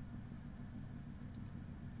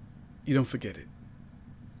 You don't forget it.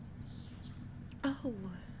 Oh.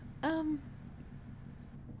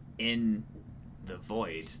 In the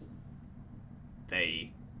void,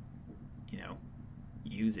 they,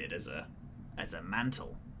 use it as a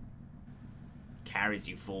mantle. Carries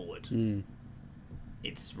you forward. Mm.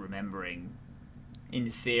 It's remembering, in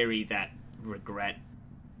theory, that regret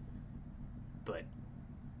but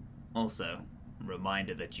also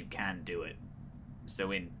reminder that you can do it.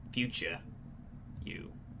 So in future,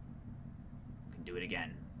 you can do it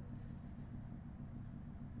again.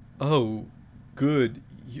 Oh, good.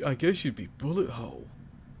 I guess you'd be bullet hole.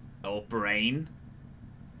 Or brain.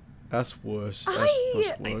 That's worse. That's I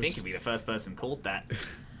much worse. I think you'd be the first person called that.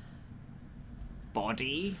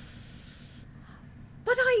 Body.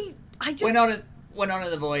 But I just... We're not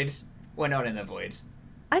in the void. We're not in the void.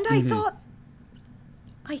 And I thought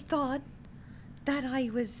that I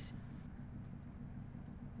was...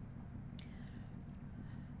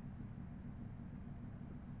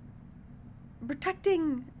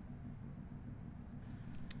 protecting...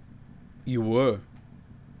 You were.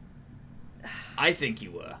 I think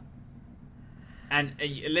you were. And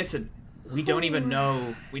listen, we don't even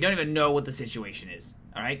know what the situation is.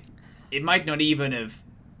 All right, it might not even have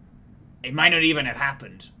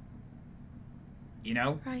happened. You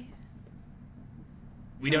know, Right.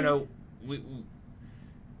 we don't know.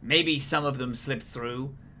 Maybe some of them slipped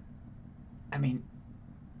through. I mean,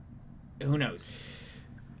 who knows?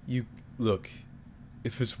 You look.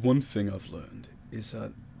 If there's one thing I've learned is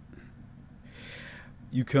that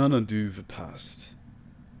you can't undo the past.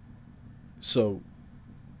 So,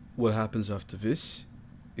 what happens after this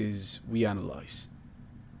is we analyze.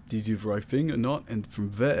 Did you do the right thing or not? And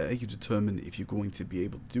from there, you determine if you're going to be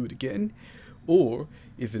able to do it again, or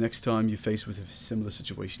if the next time you're faced with a similar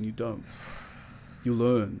situation, you don't. You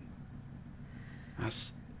learn.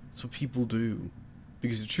 That's what people do.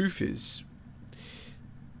 Because the truth is,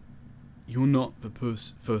 you're not the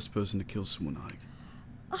first person to kill someone, Ike.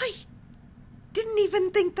 I didn't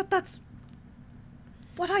even think that that's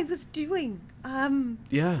what I was doing.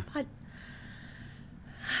 Yeah. But...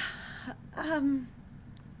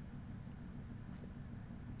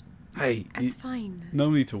 Hey, It's fine. no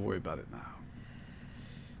need to worry about it now.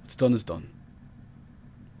 What's done is done.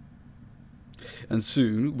 And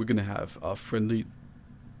soon, we're going to have our friendly,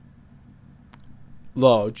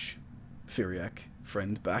 large Theriac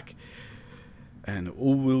friend back, and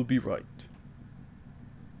all will be right.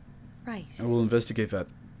 Right. And we'll investigate that,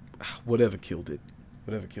 whatever killed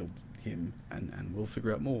him, and we'll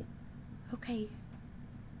figure out more. Okay.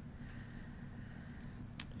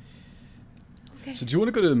 Okay. So do you want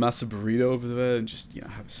to go to the Masa Burrito over there and just,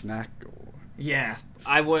 have a snack, or... Yeah,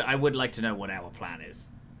 I would like to know what our plan is.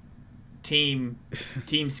 Team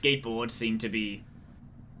Skateboard seemed to be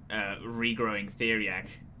regrowing Theriac.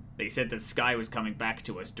 They said that Skye was coming back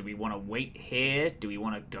to us. Do we want to wait here? Do we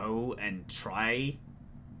want to go and try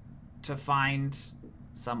to find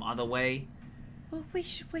some other way? Well, we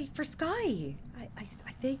should wait for Skye. I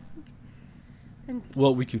think. And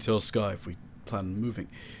Well, we can tell Skye if we plan on moving.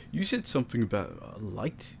 You said something about a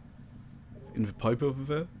light in the pipe over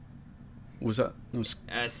there? Was that... No,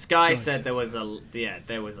 Skye said there was a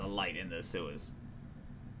light in the sewers.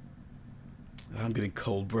 I'm getting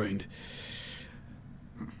cold-brained.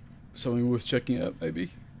 Something worth checking out,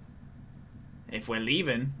 maybe? If we're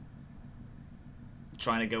leaving,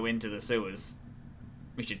 trying to go into the sewers,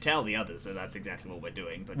 we should tell the others that that's exactly what we're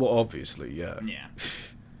doing. But Well, obviously, yeah. yeah,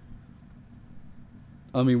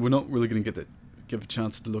 I mean, we're not really going to give a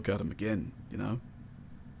chance to look at him again,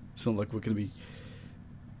 It's not like we're going to be...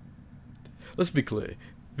 Let's be clear.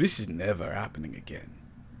 This is never happening again.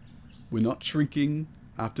 We're not shrinking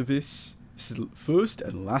after this. This is the first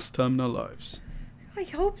and last time in our lives. I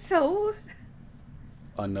hope so.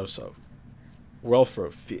 I know so. We're all for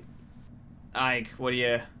a fit. Ike, what do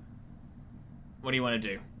you want to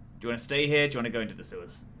do? Do you want to stay here? Do you want to go into the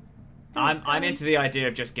sewers? I'm into the idea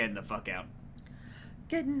of just getting the fuck out.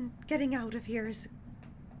 Getting out of here is...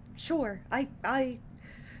 Sure. I'll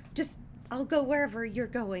go wherever you're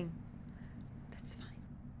going. That's fine.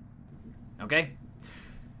 Okay.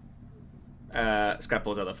 Scrap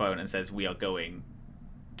pulls out the phone and says, "We are going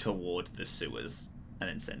toward the sewers," and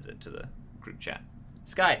then sends it to the group chat.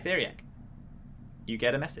 Skye, Theriac, you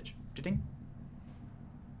get a message. Ding.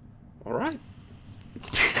 All right.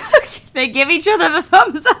 They give each other the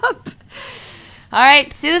thumbs up. All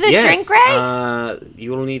right, to the Yes, shrink ray.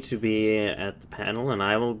 You will need to be at the panel, and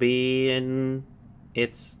I will be in.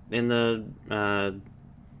 It's in the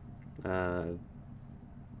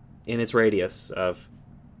in its radius of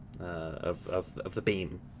the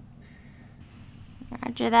beam.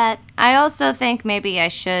 Roger that. I also think maybe I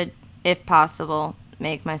should, if possible,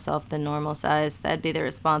 make myself the normal size. That'd be the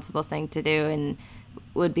responsible thing to do, and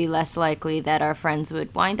would be less likely that our friends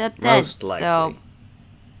would wind up dead. Most likely. So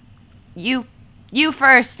you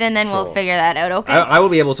first, and then we'll Sure. figure that out. Okay. I will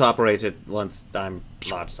be able to operate it once I'm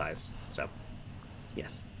large size. So,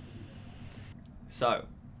 yes. So,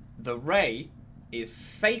 the ray is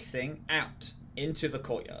facing out into the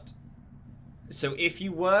courtyard. So if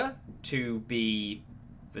you were to be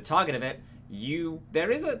the target of it,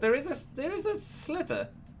 there is a slither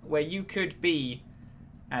where you could be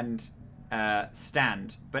and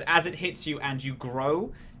stand. But as it hits you and you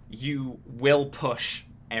grow, you will push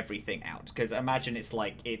everything out. Because imagine it's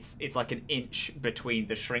like an inch between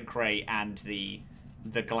the shrink ray and the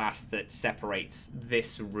glass that separates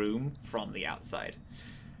this room from the outside.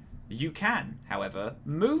 You can, however,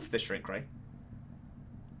 move the shrink ray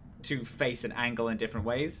to face an angle in different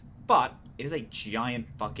ways, but it is a giant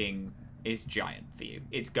is giant for you.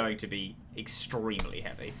 It's going to be extremely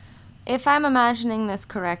heavy. If I'm imagining this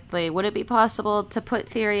correctly, would it be possible to put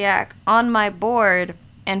Theriac on my board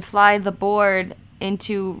and fly the board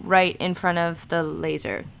into right in front of the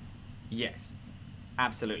laser? Yes.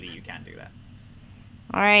 Absolutely, you can do that.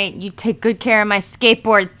 Alright, you take good care of my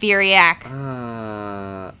skateboard, Theriac.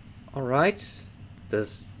 Alright.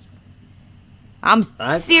 I'm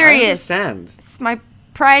serious. I understand. It's my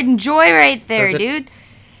pride and joy right there, Does it dude.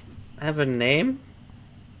 have a name?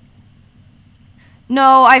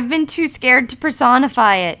 No, I've been too scared to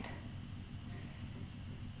personify it.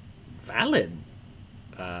 Valid.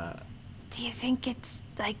 Do you think it's,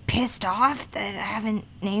 like, pissed off that I haven't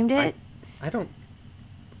named it?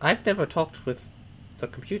 I've never talked with the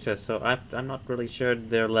computer, so I'm not really sure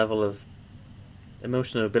their level of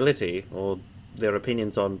emotional ability or their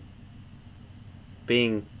opinions on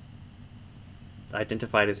being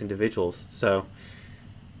identified as individuals. So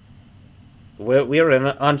we're in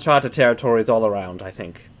uncharted territories all around, I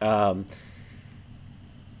think. One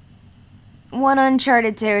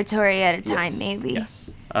uncharted territory at a time, Yes, maybe.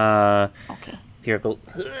 Yes. Okay. Theriac will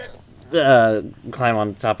climb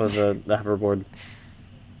on top of the hoverboard.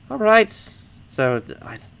 All right. So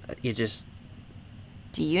you just.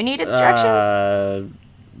 Do you need instructions?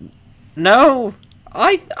 No.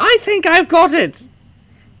 I think I've got it.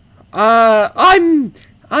 I'm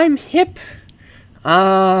hip.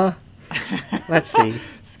 Let's see.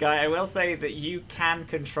 Skye, I will say that you can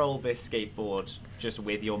control this skateboard just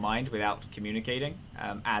with your mind without communicating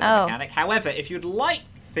as a mechanic. However, if you'd like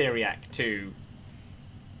Theriac to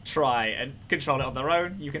try and control it on their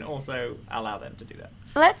own, you can also allow them to do that.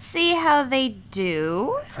 Let's see how they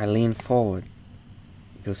do. If I lean forward,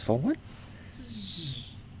 it goes forward.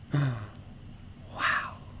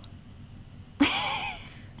 Wow.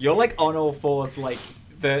 You're like on all fours, like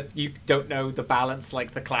you don't know the balance,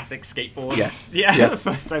 like the classic skateboard. Yes. Yeah, Yes. the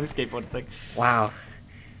first time skateboard thing. Wow.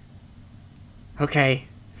 Okay.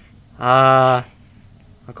 I'm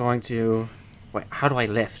going to. Wait, how do I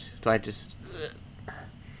lift? Do I just.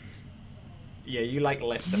 Yeah, you like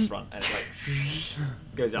lift the front and it like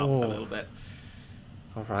goes up a little bit.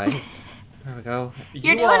 Alright. There we go.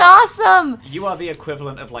 You're doing awesome! You are the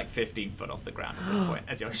equivalent of like 15 foot off the ground at this point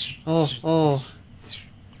as you're.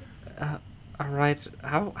 Alright.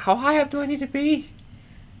 How high up do I need to be?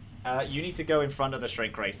 You need to go in front of the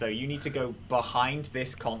shrink ray, so you need to go behind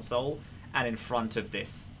this console and in front of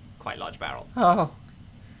this quite large barrel. Oh.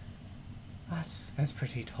 That's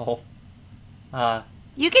pretty tall.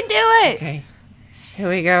 You can do it! Okay. Here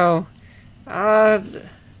we go.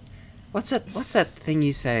 What's that thing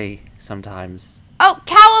you say sometimes? Oh,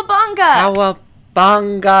 cowabunga!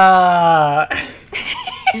 Cowabunga!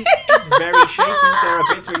 It's very shaky. There are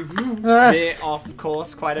bits where you veer off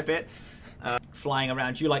course quite a bit. Flying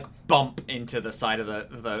around, you like bump into the side of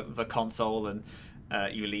the console, and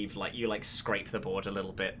you scrape the board a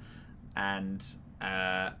little bit, and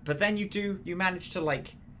but then you manage to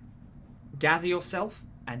like gather yourself,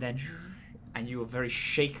 and you are very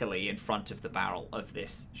shakily in front of the barrel of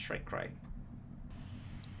this shrink ray.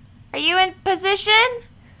 Are you in position?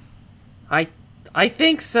 I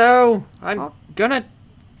think so. I'm gonna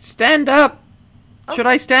stand up. Okay. Should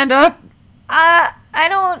I stand up? That's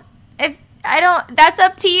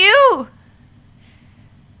up to you.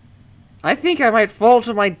 I think I might fall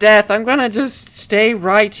to my death. I'm gonna just stay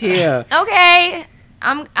right here. Okay.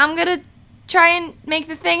 I'm gonna try and make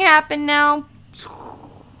the thing happen now.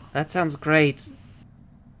 That sounds great.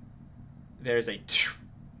 There is a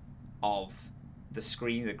of the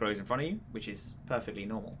screen that grows in front of you, which is perfectly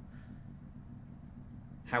normal.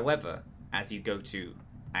 However, as you go to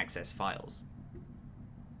access files,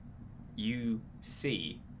 you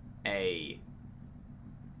see a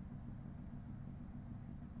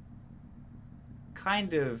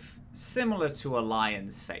kind of similar to a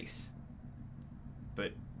lion's face,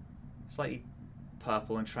 but slightly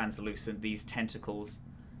purple and translucent. These tentacles,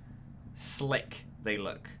 slick they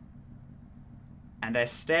look, and they're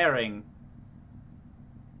staring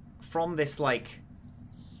from this like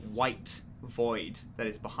white void that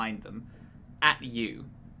is behind them at you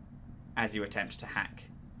as you attempt to hack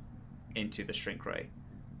into the shrink ray.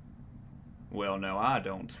 Well, no, I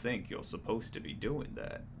don't think you're supposed to be doing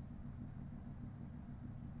that.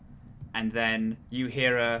 And then you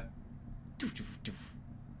hear a doof, doof, doof,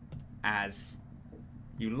 as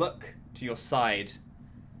you look to your side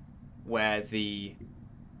where the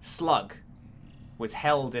slug was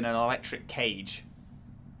held in an electric cage.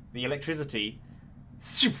 The electricity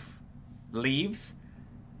leaves,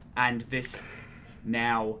 and this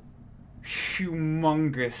now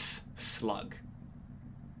humongous slug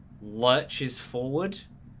lurches forward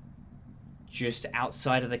just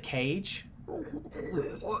outside of the cage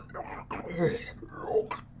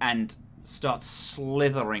and starts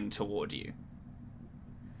slithering toward you.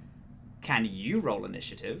 Can you roll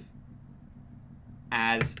initiative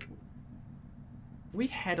as we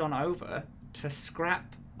head on over to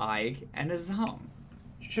Scrap, Ige, and Azhaam?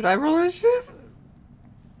 Should I roll initiative?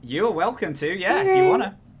 You're welcome to, yeah, if you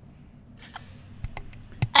wanna.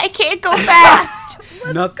 I can't go fast.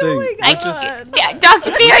 Nothing. going I on? just Yeah,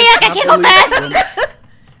 Dr. Theriac, I can't go fast.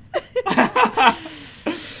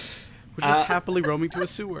 we're just happily roaming to a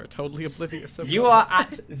sewer, totally oblivious of You are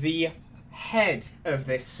at the head of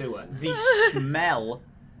this sewer. The smell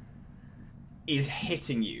is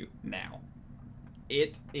hitting you now.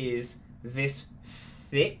 It is this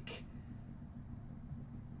thick,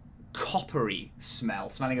 coppery smell,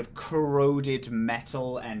 smelling of corroded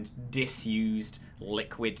metal and disused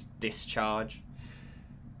liquid discharge.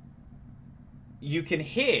 You can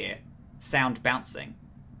hear sound bouncing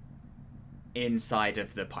inside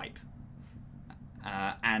of the pipe.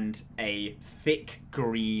 And a thick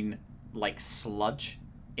green, like, sludge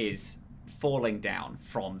is falling down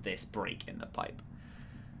from this break in the pipe.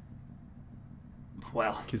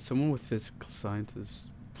 Well, Can someone with physical sciences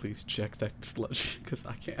please check that sludge? Because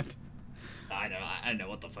I can't. I don't know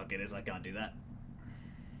what the fuck it is. I can't do that.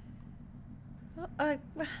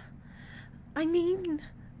 I mean,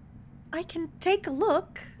 I can take a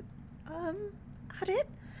look at it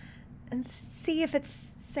and see if it's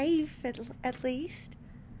safe at least.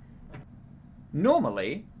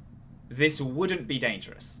 Normally, this wouldn't be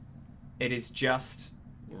dangerous. It is just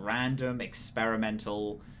random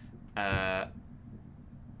experimental.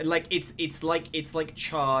 It's like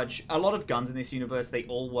charge. A lot of guns in this universe, they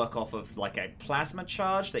all work off of like a plasma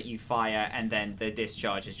charge that you fire, and then the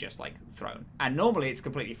discharge is just like thrown. And normally it's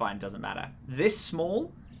completely fine, doesn't matter. This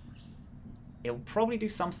small, it'll probably do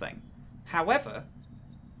something. However,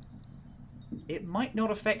 it might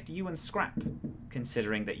not affect you and Scrap,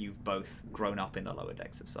 considering that you've both grown up in the lower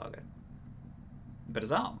decks of Saga. But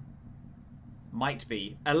Azhaam might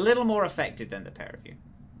be a little more affected than the pair of you.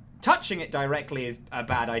 Touching it directly is a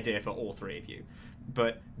bad idea for all three of you,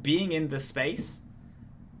 but being in the space,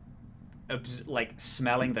 like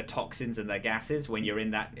smelling the toxins and the gases when you're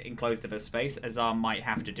in that enclosed of a space, Azhaam might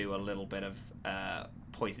have to do a little bit of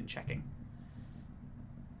poison checking.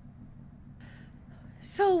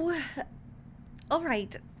 So, all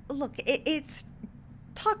right. Look, it's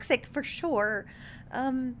toxic for sure.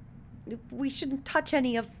 We shouldn't touch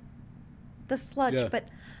any of the sludge, Yeah. but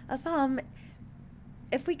Azhaam,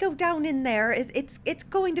 if we go down in there, it's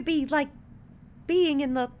going to be like being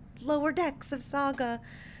in the lower decks of Saga,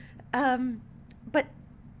 but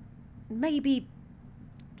maybe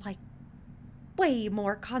like way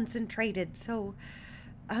more concentrated. So,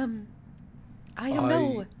 I don't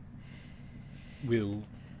know.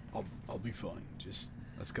 I'll be fine. Just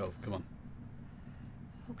let's go. Come on.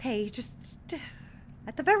 Okay, just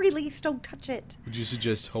at the very least, don't touch it. Would you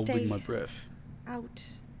suggest holding Stay my breath? out.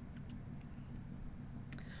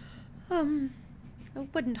 It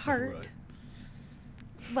wouldn't hurt. Right.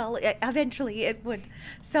 Well, eventually it would.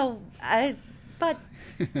 So, but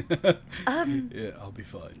Yeah, I'll be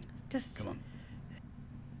fine. just Come on.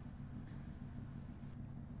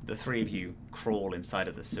 The three of you crawl inside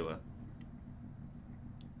of the sewer.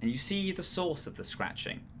 And you see the source of the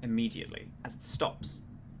scratching immediately as it stops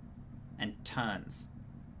and turns.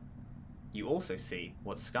 You also see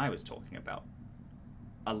what Skye was talking about.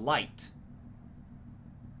 A light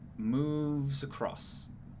moves across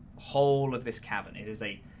the whole of this cavern. It is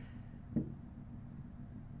a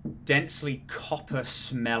densely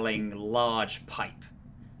copper-smelling large pipe.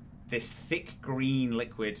 This thick green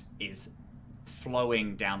liquid is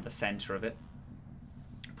flowing down the center of it,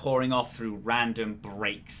 pouring off through random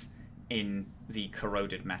breaks in the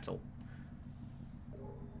corroded metal.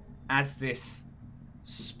 As this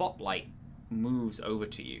spotlight moves over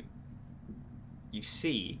to you, you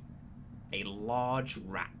see a large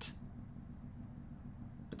rat.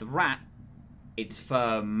 But the rat, its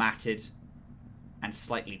fur matted and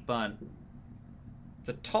slightly burnt,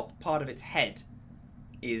 The top part of its head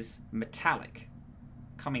is metallic,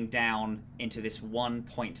 coming down into this one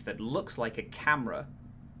point that looks like a camera,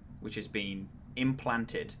 which has been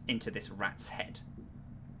implanted into this rat's head.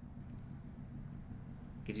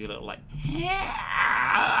 Gives you a little, like...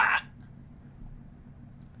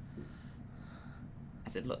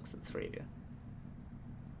 as it looks at the three of you.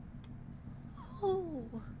 Oh.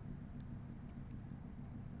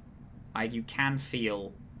 You can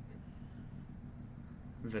feel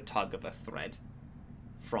the tug of a thread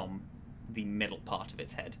from the middle part of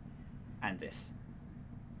its head and this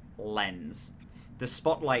lens. The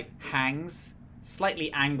spotlight hangs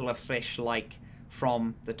slightly anglerfish-like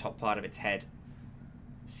from the top part of its head,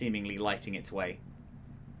 seemingly lighting its way.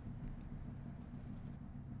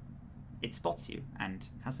 It spots you and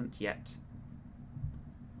hasn't yet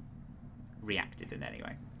reacted in any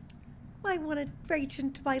way. I want to reach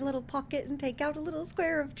into my little pocket and take out a little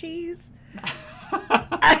square of cheese.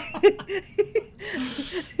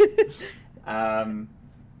 And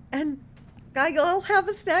I'll have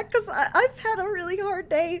a snack because I've had a really hard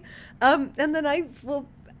day. And then I will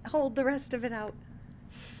hold the rest of it out.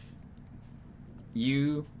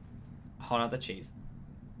 You hold out the cheese.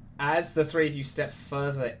 As the three of you step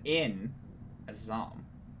further in, Azhaam,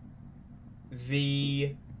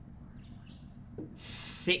 the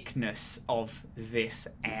thickness of this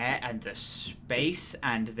air and the space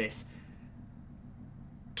and this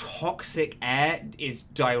toxic air is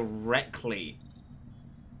directly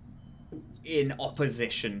in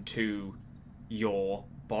opposition to your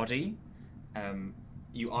body.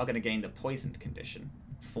 You are going to gain the poisoned condition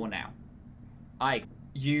for now.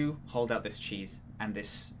 You hold out this cheese and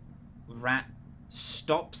this rat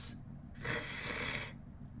stops,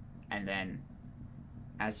 and then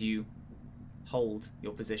as you hold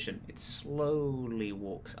your position, it slowly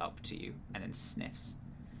walks up to you and then sniffs.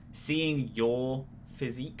 Seeing your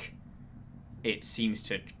physique, it seems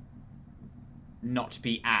to not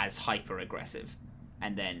be as hyper aggressive,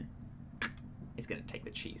 and then it's going to take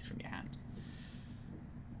the cheese from your hand.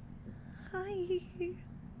 Hi.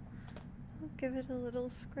 I'll give it a little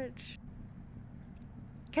scritch.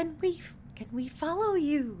 Can we follow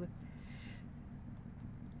you?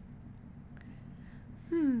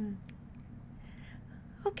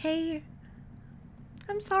 Okay.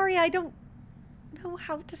 I'm sorry I don't know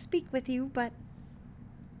how to speak with you, but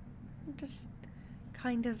I'll just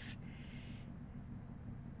kind of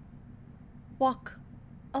walk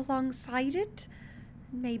alongside it.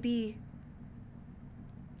 Maybe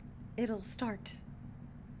it'll start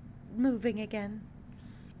moving again.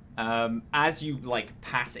 As you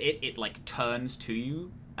pass it, it turns to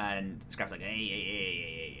you, and Scrap's like,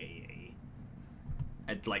 hey.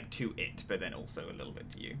 And to it, but then also a little bit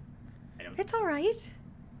to you. It's alright.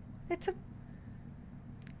 It's a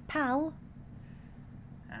pal.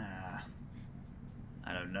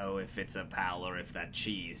 I don't know if it's a pal or if that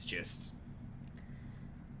cheese just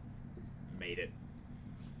made it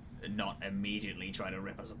not immediately try to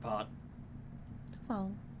rip us apart.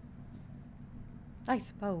 Well, I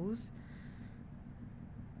suppose.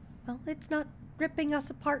 Well, it's not ripping us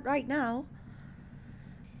apart right now.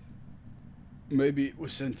 Maybe it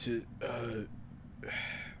was sent to,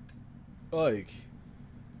 Ike.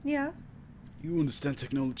 Yeah? You understand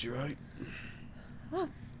technology, right? Oh,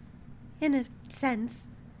 in a sense.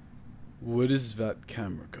 Where does that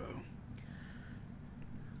camera go?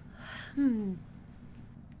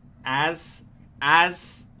 As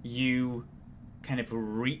you kind of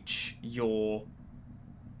reach your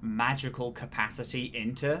magical capacity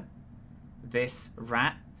into this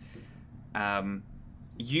rat,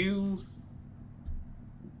 you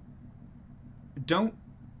don't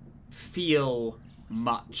feel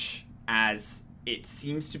much, as it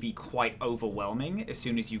seems to be quite overwhelming. As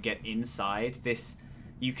soon as you get inside this,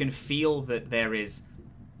 you can feel that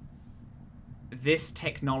this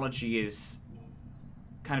technology is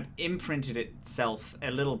kind of imprinted itself a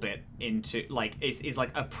little bit into, is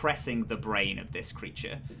oppressing the brain of this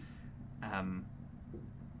creature.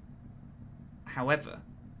 However,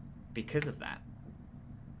 because of that,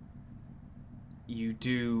 you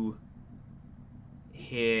do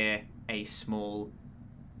hear a small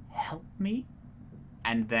 "help me,"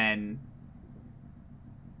 and then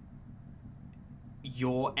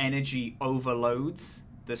your energy overloads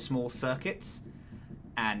the small circuits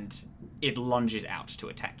and it lunges out to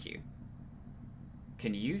attack you.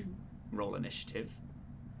 Can you roll initiative?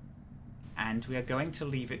 And we are going to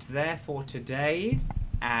leave it there for today,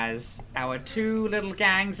 as our two little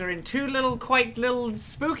gangs are in two quite little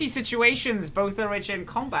spooky situations. Both are in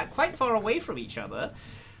combat, quite far away from each other.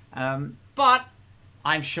 But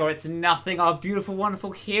I'm sure it's nothing our beautiful, wonderful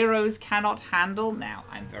heroes cannot handle. Now,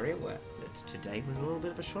 I'm very aware that today was a little bit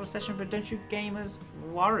of a shorter session, but don't you gamers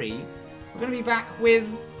worry. We're going to be back with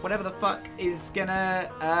whatever the fuck is going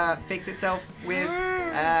to fix itself with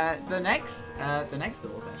the next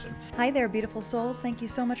little session. Hi there, beautiful souls. Thank you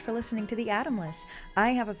so much for listening to The Atomless. I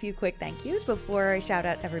have a few quick thank yous before I shout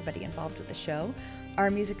out everybody involved with the show. Our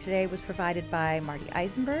music today was provided by Marty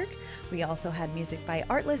Eisenberg. We also had music by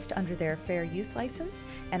Artlist under their fair use license,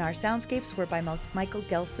 and our soundscapes were by Michael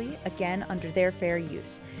Gelfley, again under their fair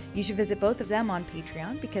use. You should visit both of them on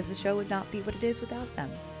Patreon because the show would not be what it is without them.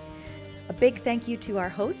 A big thank you to our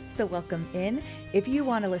hosts, the Welcome Inn. If you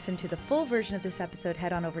want to listen to the full version of this episode,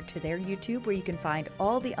 head on over to their YouTube where you can find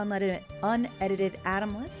all the unedited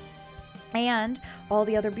Atomless and all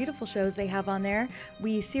the other beautiful shows they have on there.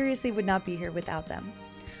 We seriously would not be here without them.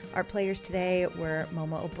 Our players today were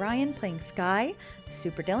Momo O'Brien playing Skye,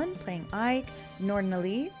 Super Dylan playing Ike, Norton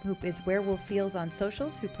Ali, who is Werewolf Feels on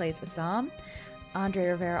socials, who plays Azhaam, Andre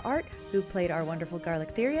Rivera Art, who played our wonderful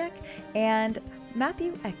Garlic Theriac, and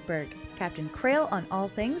Matthew Ekberg, Captain Krail on all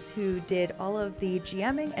things, who did all of the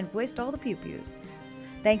GMing and voiced all the pew-pews.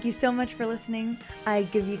 Thank you so much for listening. I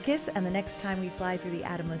give you a kiss, and the next time we fly through the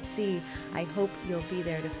Atomless Sea, I hope you'll be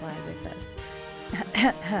there to fly with us.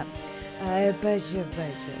 I bet you.